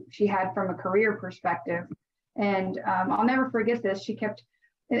she had from a career perspective. And I'll never forget this. She kept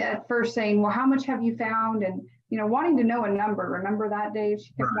at first saying, well, how much have you found? And, you know, wanting to know a number. Remember that, Dave?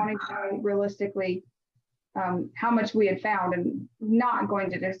 She kept wanting to know realistically how much we had found, and not going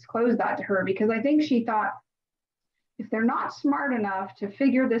to disclose that to her, because I think she thought, if they're not smart enough to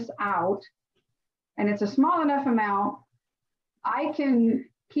figure this out, and it's a small enough amount, I can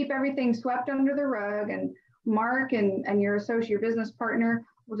keep everything swept under the rug, and Mark and your associate business partner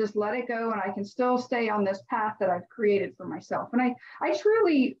will just let it go, and I can still stay on this path that I've created for myself. And I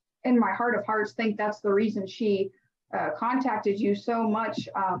truly, in my heart of hearts, think that's the reason she contacted you so much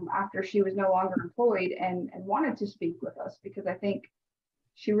after she was no longer employed and wanted to speak with us, because I think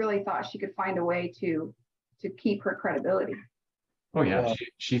she really thought she could find a way to keep her credibility. Oh yeah,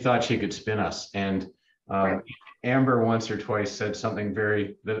 she thought she could spin us. And Amber once or twice said something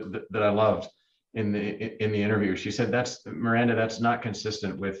that I loved in the interview. She said, Miranda, that's not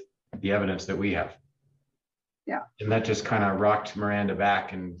consistent with the evidence that we have. Yeah. And that just kind of rocked Miranda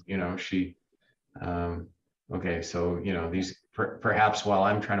back. And, you know, she, okay, so, you know, these perhaps while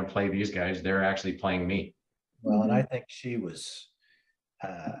I'm trying to play these guys, they're actually playing me. Well, and I think she was,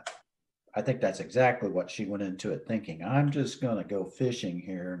 I think that's exactly what she went into it thinking. I'm just going to go fishing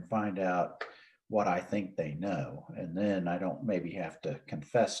here and find out what I think they know. And then I don't maybe have to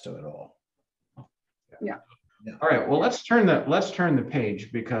confess to it all. Yeah. All right. Well, let's turn the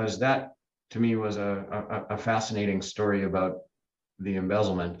page, because that to me was a fascinating story about the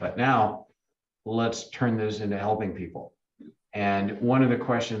embezzlement. But now let's turn this into helping people. And one of the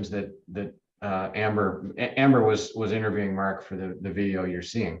questions that Amber was interviewing Mark for the video you're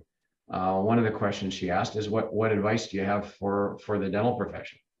seeing. One of the questions she asked is, what advice do you have for the dental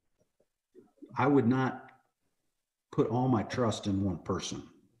profession? I would not put all my trust in one person,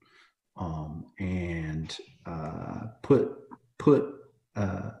 and put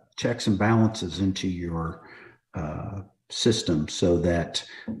checks and balances into your system so that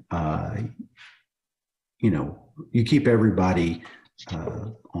you keep everybody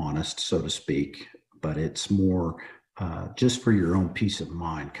honest, so to speak. But it's more just for your own peace of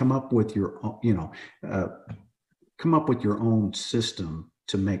mind. Come up with your own system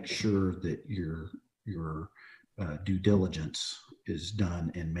to make sure that your due diligence is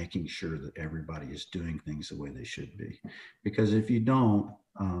done in making sure that everybody is doing things the way they should be. Because if you don't,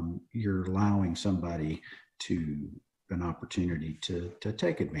 you're allowing somebody an opportunity to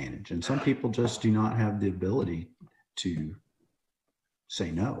take advantage. And some people just do not have the ability to say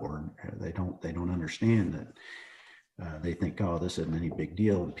no, or they don't understand that. They think, oh, this isn't any big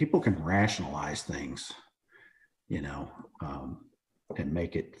deal. And people can rationalize things, and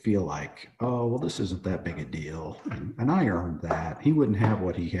make it feel like, oh, well, this isn't that big a deal. And I earned that. He wouldn't have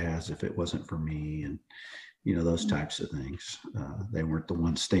what he has if it wasn't for me. And, those types of things. They weren't the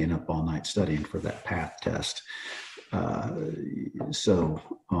ones staying up all night studying for that PATH test. But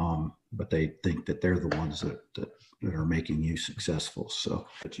they think that they're the ones that are making you successful. So,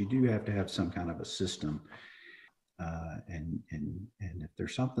 but you do have to have some kind of a system. And if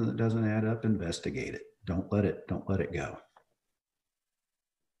there's something that doesn't add up, investigate it. Don't let it go.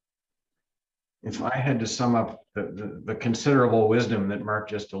 If I had to sum up the considerable wisdom that Mark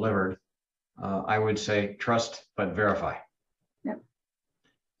just delivered, I would say trust but verify. Yep.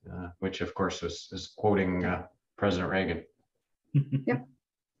 Which of course is quoting President Reagan. Yep.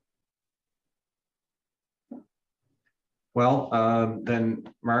 Well, then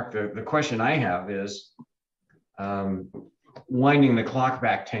Mark, the question I have is, winding the clock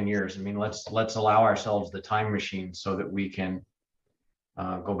back 10 years. I mean, let's allow ourselves the time machine so that we can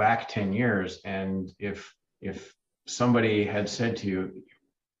go back 10 years. And if somebody had said to you,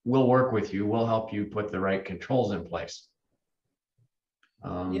 we'll work with you, we'll help you put the right controls in place.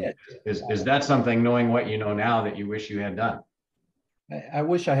 Is that something, knowing what you know now, that you wish you had done? I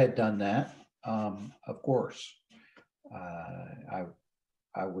wish I had done that. Of course, I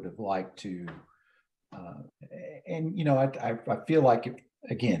would have liked to, I feel like,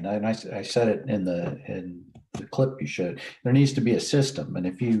 again, and I said it in the clip you showed, there needs to be a system. And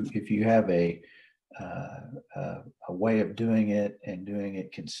if you have a way of doing it and doing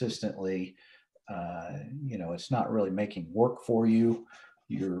it consistently, it's not really making work for you.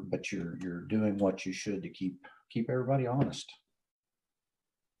 But you're doing what you should to keep everybody honest.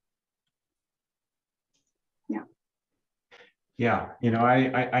 Yeah,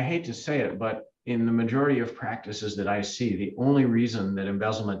 I hate to say it, but in the majority of practices that I see, the only reason that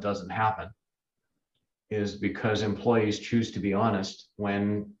embezzlement doesn't happen is because employees choose to be honest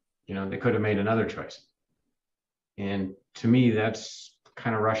when they could have made another choice. And to me, that's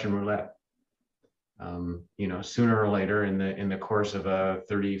kind of Russian roulette. Sooner or later in the course of a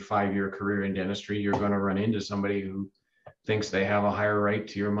 35-year career in dentistry, you're going to run into somebody who thinks they have a higher right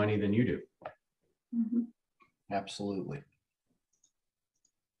to your money than you do. Mm-hmm. Absolutely.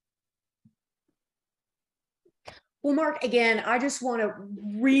 Well, Mark, again, I just want to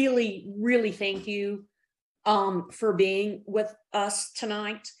really, really thank you for being with us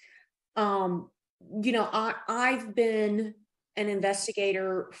tonight. I've been an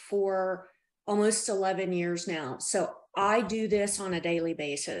investigator for almost 11 years now. So I do this on a daily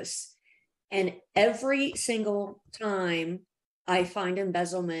basis. And every single time I find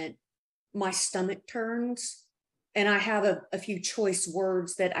embezzlement, my stomach turns. And I have a few choice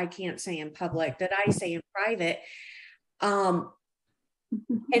words that I can't say in public, that I say in private. And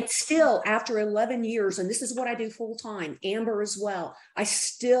still, after 11 years, and this is what I do full time, Amber as well, I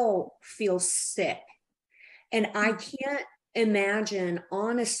still feel sick. And I can't imagine,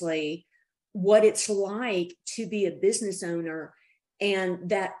 honestly, what it's like to be a business owner and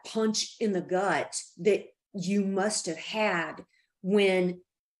that punch in the gut that you must have had when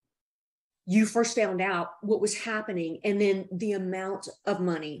you first found out what was happening, and then the amount of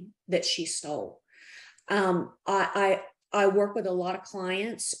money that she stole. I work with a lot of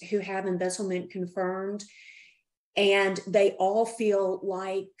clients who have embezzlement confirmed, and they all feel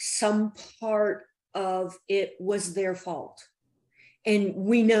like some part of it was their fault. And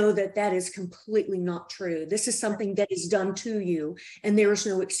we know that that is completely not true. This is something that is done to you, and there is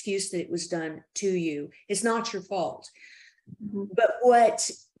no excuse that it was done to you. It's not your fault. Mm-hmm. But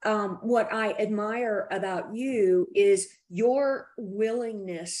what I admire about you is your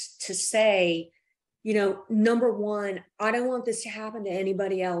willingness to say, number one, I don't want this to happen to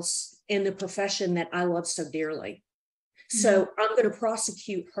anybody else in the profession that I love so dearly. So I'm going to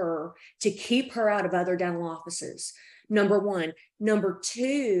prosecute her to keep her out of other dental offices. Number one. Number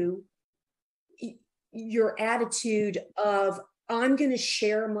two, your attitude of, I'm going to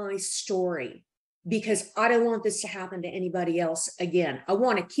share my story because I don't want this to happen to anybody else again. I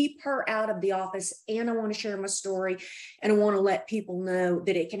want to keep her out of the office, and I want to share my story, and I want to let people know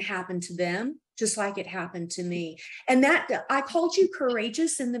that it can happen to them just like it happened to me. And that, I called you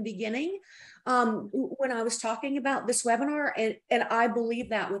courageous in the beginning when I was talking about this webinar, and I believe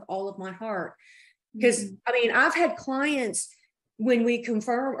that with all of my heart. Because I mean, I've had clients when I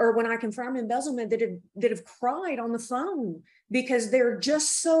confirm embezzlement that have cried on the phone because they're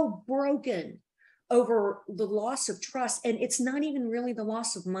just so broken over the loss of trust. And it's not even really the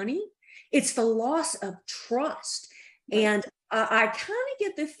loss of money, it's the loss of trust. And I kind of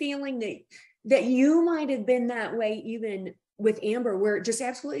get the feeling that you might have been that way even with Amber, where it just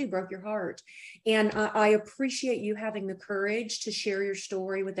absolutely broke your heart. And I appreciate you having the courage to share your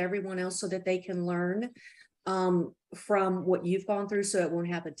story with everyone else so that they can learn from what you've gone through so it won't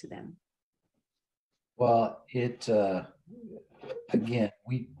happen to them. Well, again,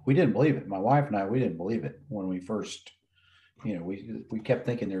 we didn't believe it. My wife and I, we didn't believe it when we first, we kept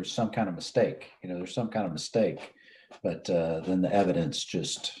thinking there's some kind of mistake, there's some kind of mistake, but then the evidence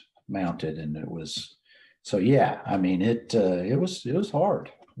just mounted, and it was, so yeah, I mean, it was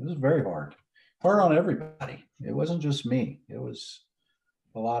hard. It was very hard on everybody. It wasn't just me. It was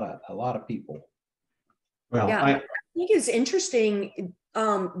a lot of people. Well, yeah, I think it's interesting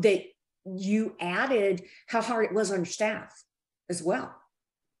that you added how hard it was on your staff as well.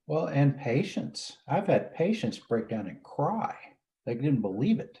 Well, and patients. I've had patients break down and cry. They didn't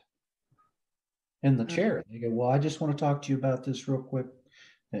believe it. In the chair, they go, well, I just want to talk to you about this real quick.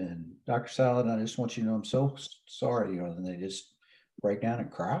 And Dr. Saladin, I just want you to know I'm so sorry. And they just break down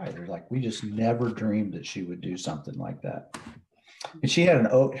and cry. They're like, we just never dreamed that she would do something like that. And she had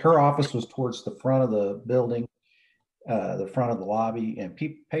her office was towards the front of the building, the front of the lobby, and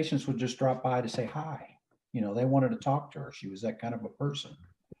patients would just drop by to say hi. They wanted to talk to her. She was that kind of a person.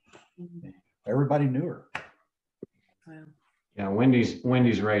 Everybody knew her. Wow. Yeah,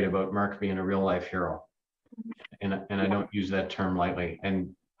 Wendy's right about Mark being a real life hero, and I don't use that term lightly.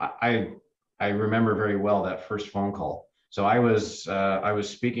 And I remember very well that first phone call. So I was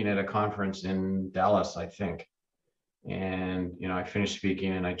speaking at a conference in Dallas, I think, and I finished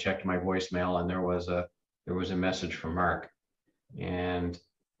speaking and I checked my voicemail, and there was a message from Mark, and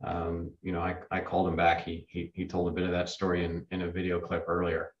I called him back. He told a bit of that story in a video clip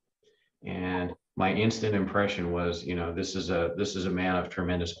earlier, and my instant impression was, this is a man of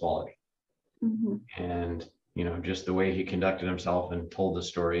tremendous quality. And just the way he conducted himself and told the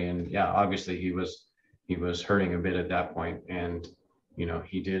story, and yeah, obviously he was hurting a bit at that point, and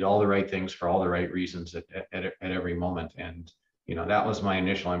he did all the right things for all the right reasons at every moment. And that was my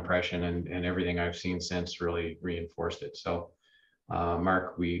initial impression, and everything I've seen since really reinforced it. So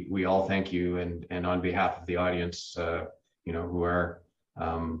Mark, we all thank you, and on behalf of the audience, who are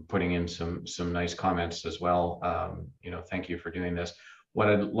putting in some nice comments as well, thank you for doing this. What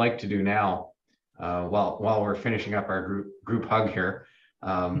I'd like to do now, while we're finishing up our group hug here,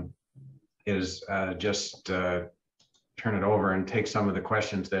 is just turn it over and take some of the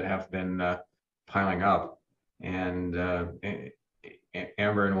questions that have been piling up. And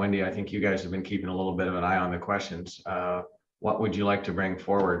Amber and Wendy, I think you guys have been keeping a little bit of an eye on the questions. What would you like to bring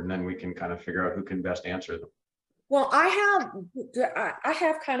forward? And then we can kind of figure out who can best answer them. Well, I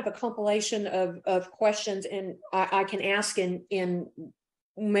have kind of a compilation of questions, and I can ask in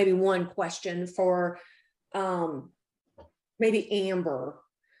maybe one question for maybe Amber,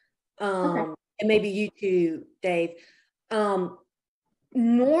 and maybe you too, Dave.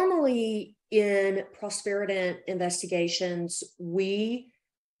 Normally in Prosperident investigations, we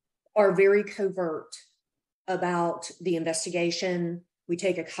are very covert about the investigation. We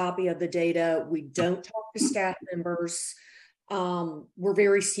take a copy of the data. We don't talk to staff members. We're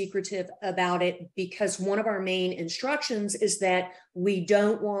very secretive about it because one of our main instructions is that we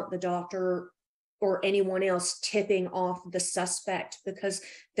don't want the doctor or anyone else tipping off the suspect, because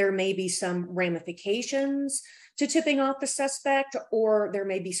there may be some ramifications to tipping off the suspect, or there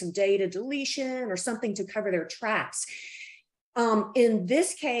may be some data deletion or something to cover their tracks. In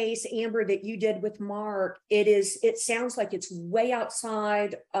this case, Amber, that you did with Mark, it sounds like it's way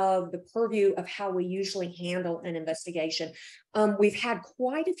outside of the purview of how we usually handle an investigation. We've had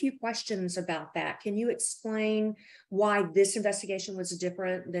quite a few questions about that. Can you explain why this investigation was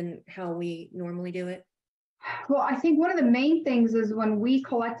different than how we normally do it? Well, I think one of the main things is when we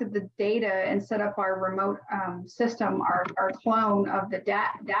collected the data and set up our remote system, our clone of the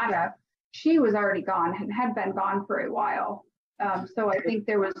data, she was already gone and had been gone for a while. So I think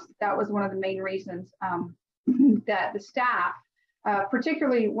that was one of the main reasons that the staff,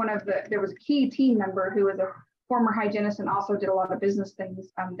 particularly there was a key team member who was a former hygienist and also did a lot of business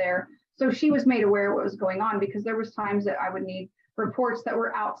things there. So she was made aware of what was going on, because there was times that I would need reports that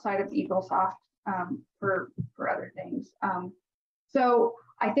were outside of Eaglesoft for other things. So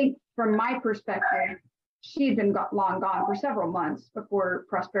I think from my perspective, she had been long gone for several months before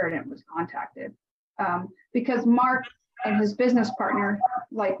Prosperident was contacted, because Mark and his business partner,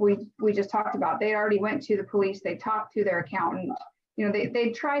 like we just talked about, they already went to the police. They talked to their accountant. You know, they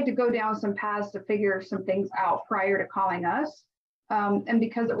tried to go down some paths to figure some things out prior to calling us. And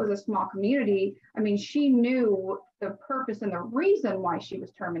because it was a small community, I mean, she knew the purpose and the reason why she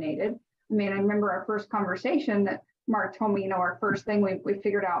was terminated. I mean, I remember our first conversation that Mark told me, you know, our first thing we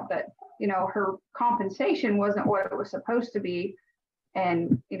figured out that, you know, her compensation wasn't what it was supposed to be.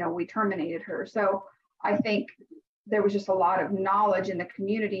 And, you know, we terminated her. So I think there was just a lot of knowledge in the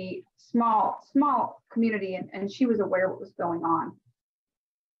community, small community, and she was aware what was going on.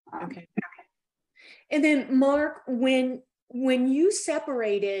 Okay. And then Mark, when you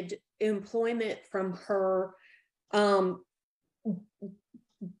separated employment from her,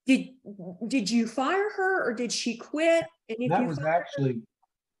 did you fire her or did she quit? And if that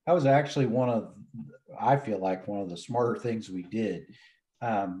was actually one of, I feel like one of the smarter things we did.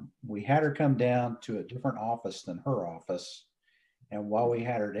 We had her come down to a different office than her office. And while we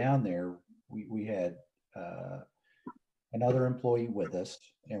had her down there, we had another employee with us,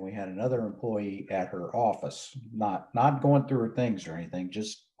 and we had another employee at her office, not going through her things or anything,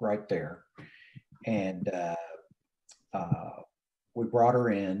 just right there. And we brought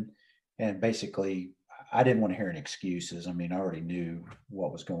her in, and basically I didn't want to hear any excuses. I mean, I already knew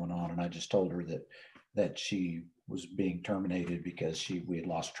what was going on, and I just told her that she was being terminated because we had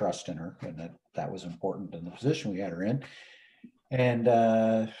lost trust in her, and that was important in the position we had her in.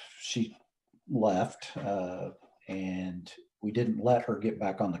 And she left, and we didn't let her get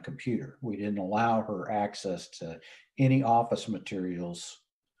back on the computer. We didn't allow her access to any office materials.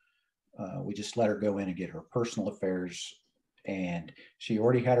 We just let her go in and get her personal affairs, and she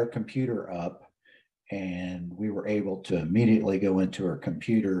already had her computer up, and we were able to immediately go into her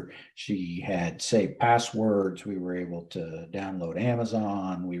computer. She had saved passwords. We were able to download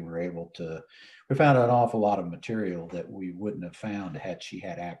Amazon. We found an awful lot of material that we wouldn't have found had she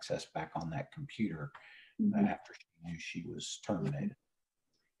had access back on that computer after she knew she was terminated.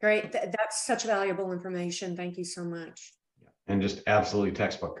 Great. That's such valuable information. Thank you so much. And just absolutely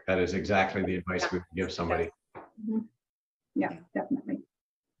textbook. That is exactly the advice we would give somebody. Yeah, definitely.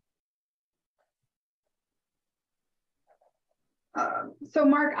 So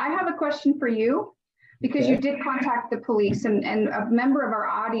Mark, I have a question for you, because you did contact the police, and a member of our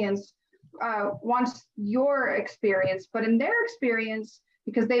audience wants your experience, but in their experience,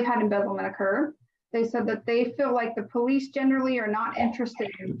 because they've had embezzlement occur, they said that they feel like the police generally are not interested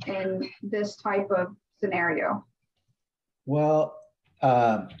in this type of scenario. Well,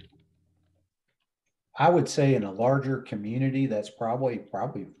 I would say in a larger community, that's probably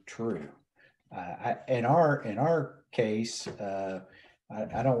true. In our case,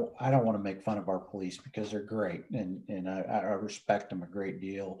 I don't want to make fun of our police, because they're great, and I respect them a great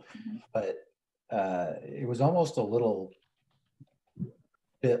deal. But it was almost a little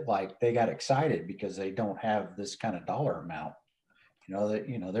bit like they got excited because they don't have this kind of dollar amount.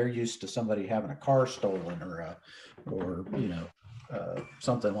 They're used to somebody having a car stolen or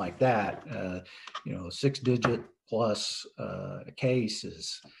something like that. 6-digit plus case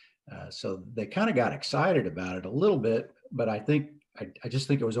is. So they kind of got excited about it a little bit, but I just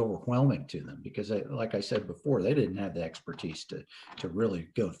think it was overwhelming to them, because like I said before, they didn't have the expertise to really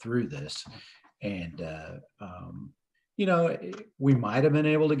go through this. And, we might have been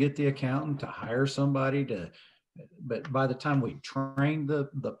able to get the accountant to hire somebody but by the time we trained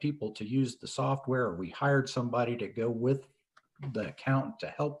the people to use the software, or we hired somebody to go with the accountant to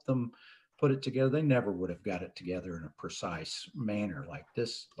help them put it together, they never would have got it together in a precise manner like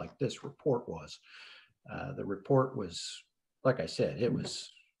this report was. The report was, like I said, it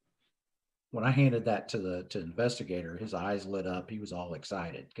was, when I handed that to the investigator, his eyes lit up. He was all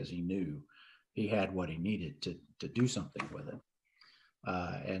excited because he knew he had what he needed to do something with it.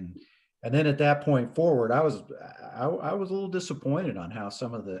 And then at that point forward, I was a little disappointed on how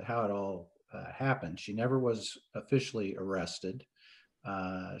it all happened. She never was officially arrested.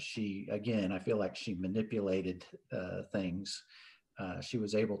 I feel like she manipulated things. She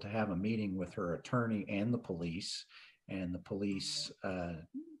was able to have a meeting with her attorney and the police, and the police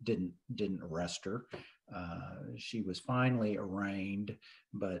didn't arrest her. She was finally arraigned,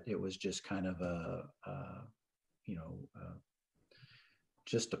 but it was just kind of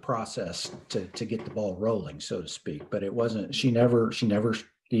just a process to get the ball rolling, so to speak. But it wasn't. She never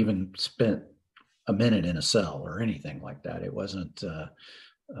even spent a minute in a cell or anything like that. It wasn't.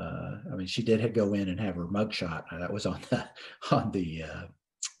 I mean, she did go in and have her mugshot. That was on the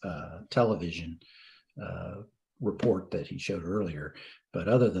television report that he showed earlier. But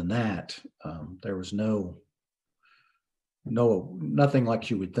other than that, there was nothing like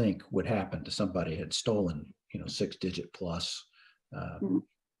you would think would happen to somebody had stolen, 6-digit plus.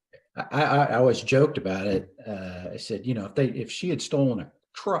 I always joked about it. I said, if she had stolen a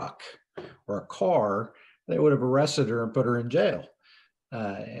truck or a car, they would have arrested her and put her in jail.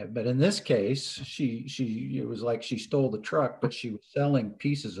 But in this case, it was like she stole the truck, but she was selling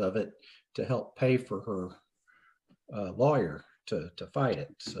pieces of it to help pay for her lawyer to fight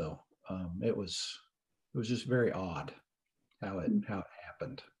it. So it was just very odd how it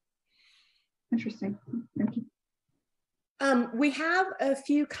happened. Interesting. Thank you. We have a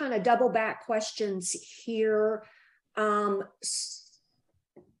few kind of double back questions here. 2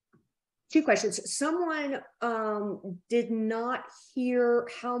 questions. Someone did not hear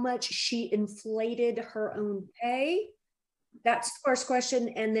how much she inflated her own pay. That's the first question.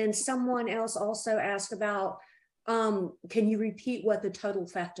 And then someone else also asked about, can you repeat what the total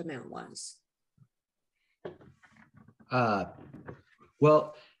theft amount was?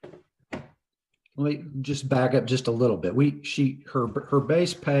 Well, let me just back up just a little bit. Her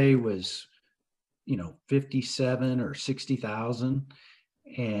base pay was, 57 or 60,000,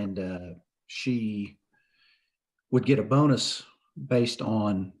 and she would get a bonus based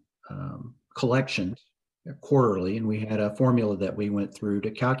on collections quarterly, and we had a formula that we went through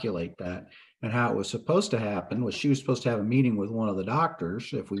to calculate that. And how it was supposed to happen was she was supposed to have a meeting with one of the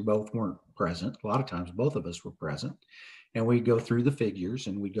doctors if we both weren't present. A lot of times both of us were present, and we'd go through the figures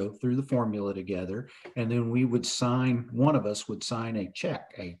and we'd go through the formula together, and then one of us would sign a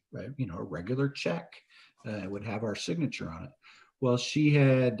check, a regular check, would have our signature on it. Well, she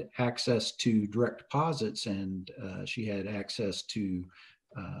had access to direct deposits, and she had access to,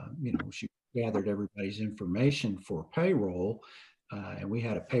 she gathered everybody's information for payroll, and we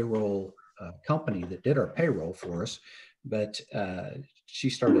had a payroll company that did our payroll for us, but she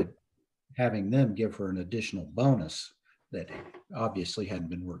started having them give her an additional bonus that obviously hadn't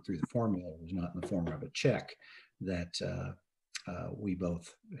been worked through the formula. It was not in the form of a check that we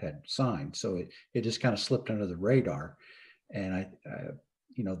both had signed. So it just kind of slipped under the radar. And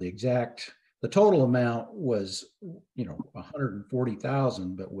the total amount was,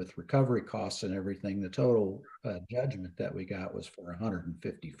 140,000, but with recovery costs and everything, the total judgment that we got was for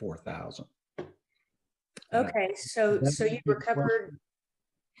 154,000. Okay, so you recovered.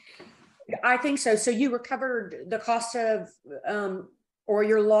 I think so. So you recovered the cost of or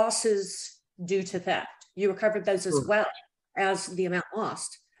your losses due to theft. You recovered those as well as the amount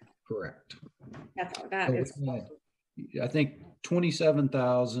lost. Correct. I think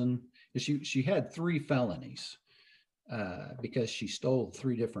 27,000. She had 3 felonies because she stole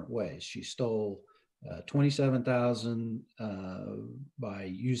 3 different ways. She stole 27,000 by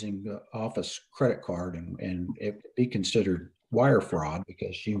using the office credit card, and it would be considered wire fraud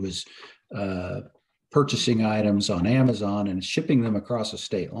because she was purchasing items on Amazon and shipping them across a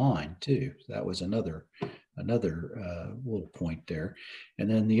state line too. So that was another little point there. And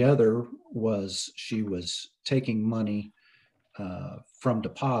then the other was she was taking money from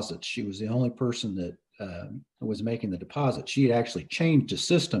deposits. She was the only person that was making the deposit. She had actually changed the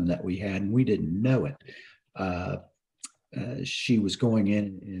system that we had, and we didn't know it. She was going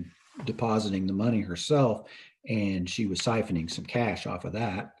in and depositing the money herself, and she was siphoning some cash off of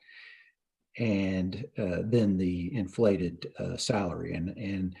that, and then the inflated salary.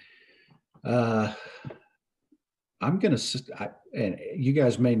 And I'm going to, and you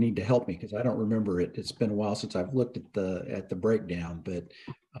guys may need to help me because I don't remember it. It's been a while since I've looked at the breakdown, but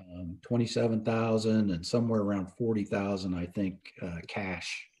 27,000 and somewhere around 40,000, I think,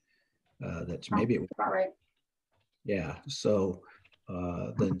 cash. That's maybe it was about right. Yeah. So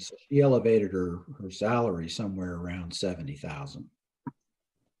then she elevated her salary somewhere around 70,000.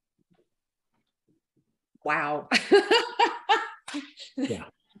 Wow. Yeah.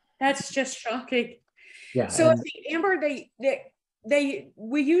 That's just shocking. Yeah. So Amber,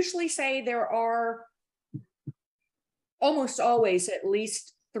 we usually say there are almost always at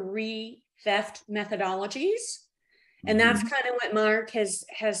least 3 theft methodologies. And that's kind of what Mark has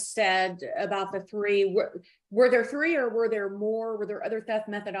said about the 3. Were there 3 or were there more? Were there other theft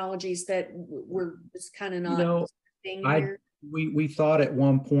methodologies that were just kind of not? We thought at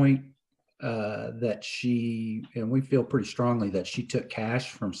one point that she, and we feel pretty strongly that she took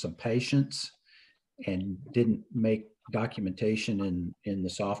cash from some patients and didn't make documentation in the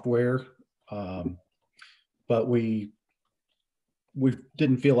software. But we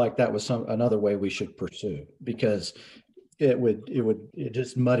didn't feel like that was another way we should pursue, because it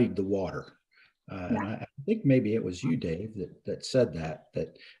just muddied the water. And I think maybe it was you, Dave, that said that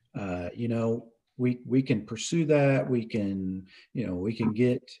we can pursue that. We can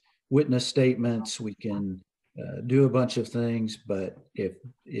get witness statements. We can do a bunch of things, but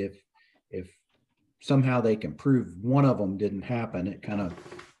if somehow they can prove one of them didn't happen, it kind of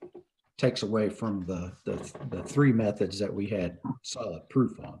takes away from the three methods that we had solid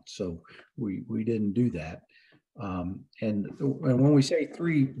proof on. So we didn't do that. And when we say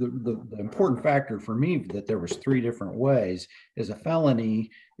three, the important factor for me that there was three different ways is a felony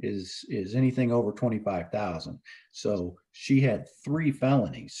is anything over 25,000. So she had three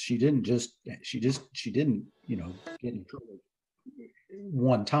felonies. She didn't get in trouble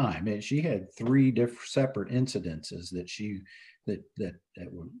one time. And she had three separate incidences that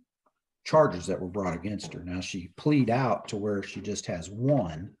were charges that were brought against her. Now she plead out to where she just has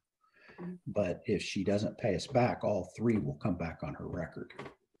one. But if she doesn't pay us back, all three will come back on her record.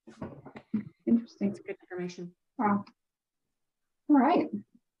 Interesting. That's good information. Wow. All right.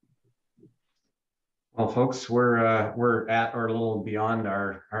 Well, folks, we're at or a little beyond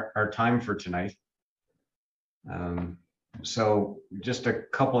our time for tonight. So just a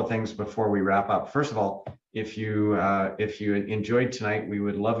couple of things before we wrap up. First of all, if you enjoyed tonight, we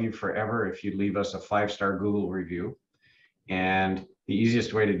would love you forever if you'd leave us a 5-star Google review. And the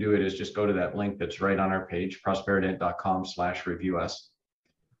easiest way to do it is just go to that link that's right on our page, prosperident.com/review us.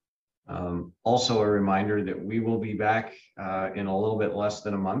 Also a reminder that we will be back in a little bit less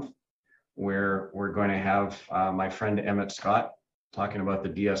than a month, where we're going to have my friend Emmett Scott talking about the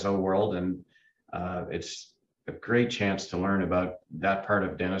DSO world. And it's a great chance to learn about that part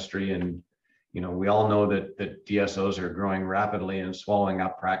of dentistry. And, we all know that DSOs are growing rapidly and swallowing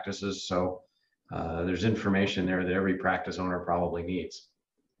up practices. So there's information there that every practice owner probably needs.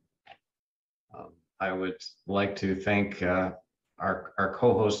 I would like to thank our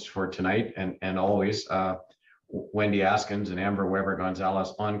co-hosts for tonight and always, Wendy Askins and Amber Weber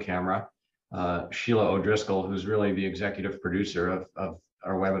Gonzalez on camera, Sheila O'Driscoll, who's really the executive producer of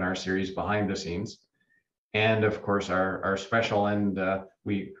our webinar series behind the scenes, and of course our special, and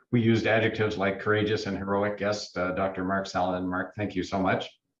we used adjectives like courageous and heroic guest, Dr. Mark Saladin. Mark, thank you so much.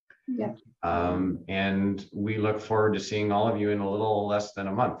 Yeah. And we look forward to seeing all of you in a little less than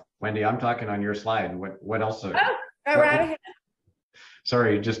a month. Wendy, I'm talking on your slide. What else? Go right ahead.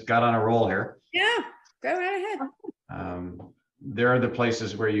 Sorry, just got on a roll here. Yeah, go right ahead. There are the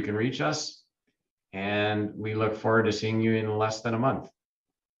places where you can reach us, and we look forward to seeing you in less than a month.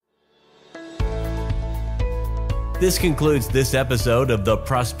 This concludes this episode of the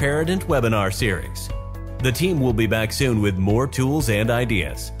Prosperident webinar series. The team will be back soon with more tools and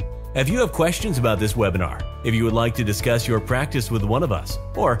ideas. If you have questions about this webinar, if you would like to discuss your practice with one of us,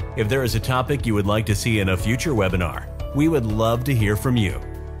 or if there is a topic you would like to see in a future webinar, we would love to hear from you.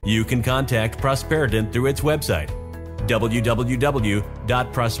 You can contact Prosperident through its website,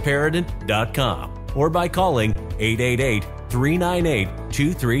 www.prosperident.com, or by calling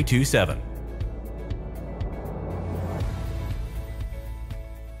 888-398-2327.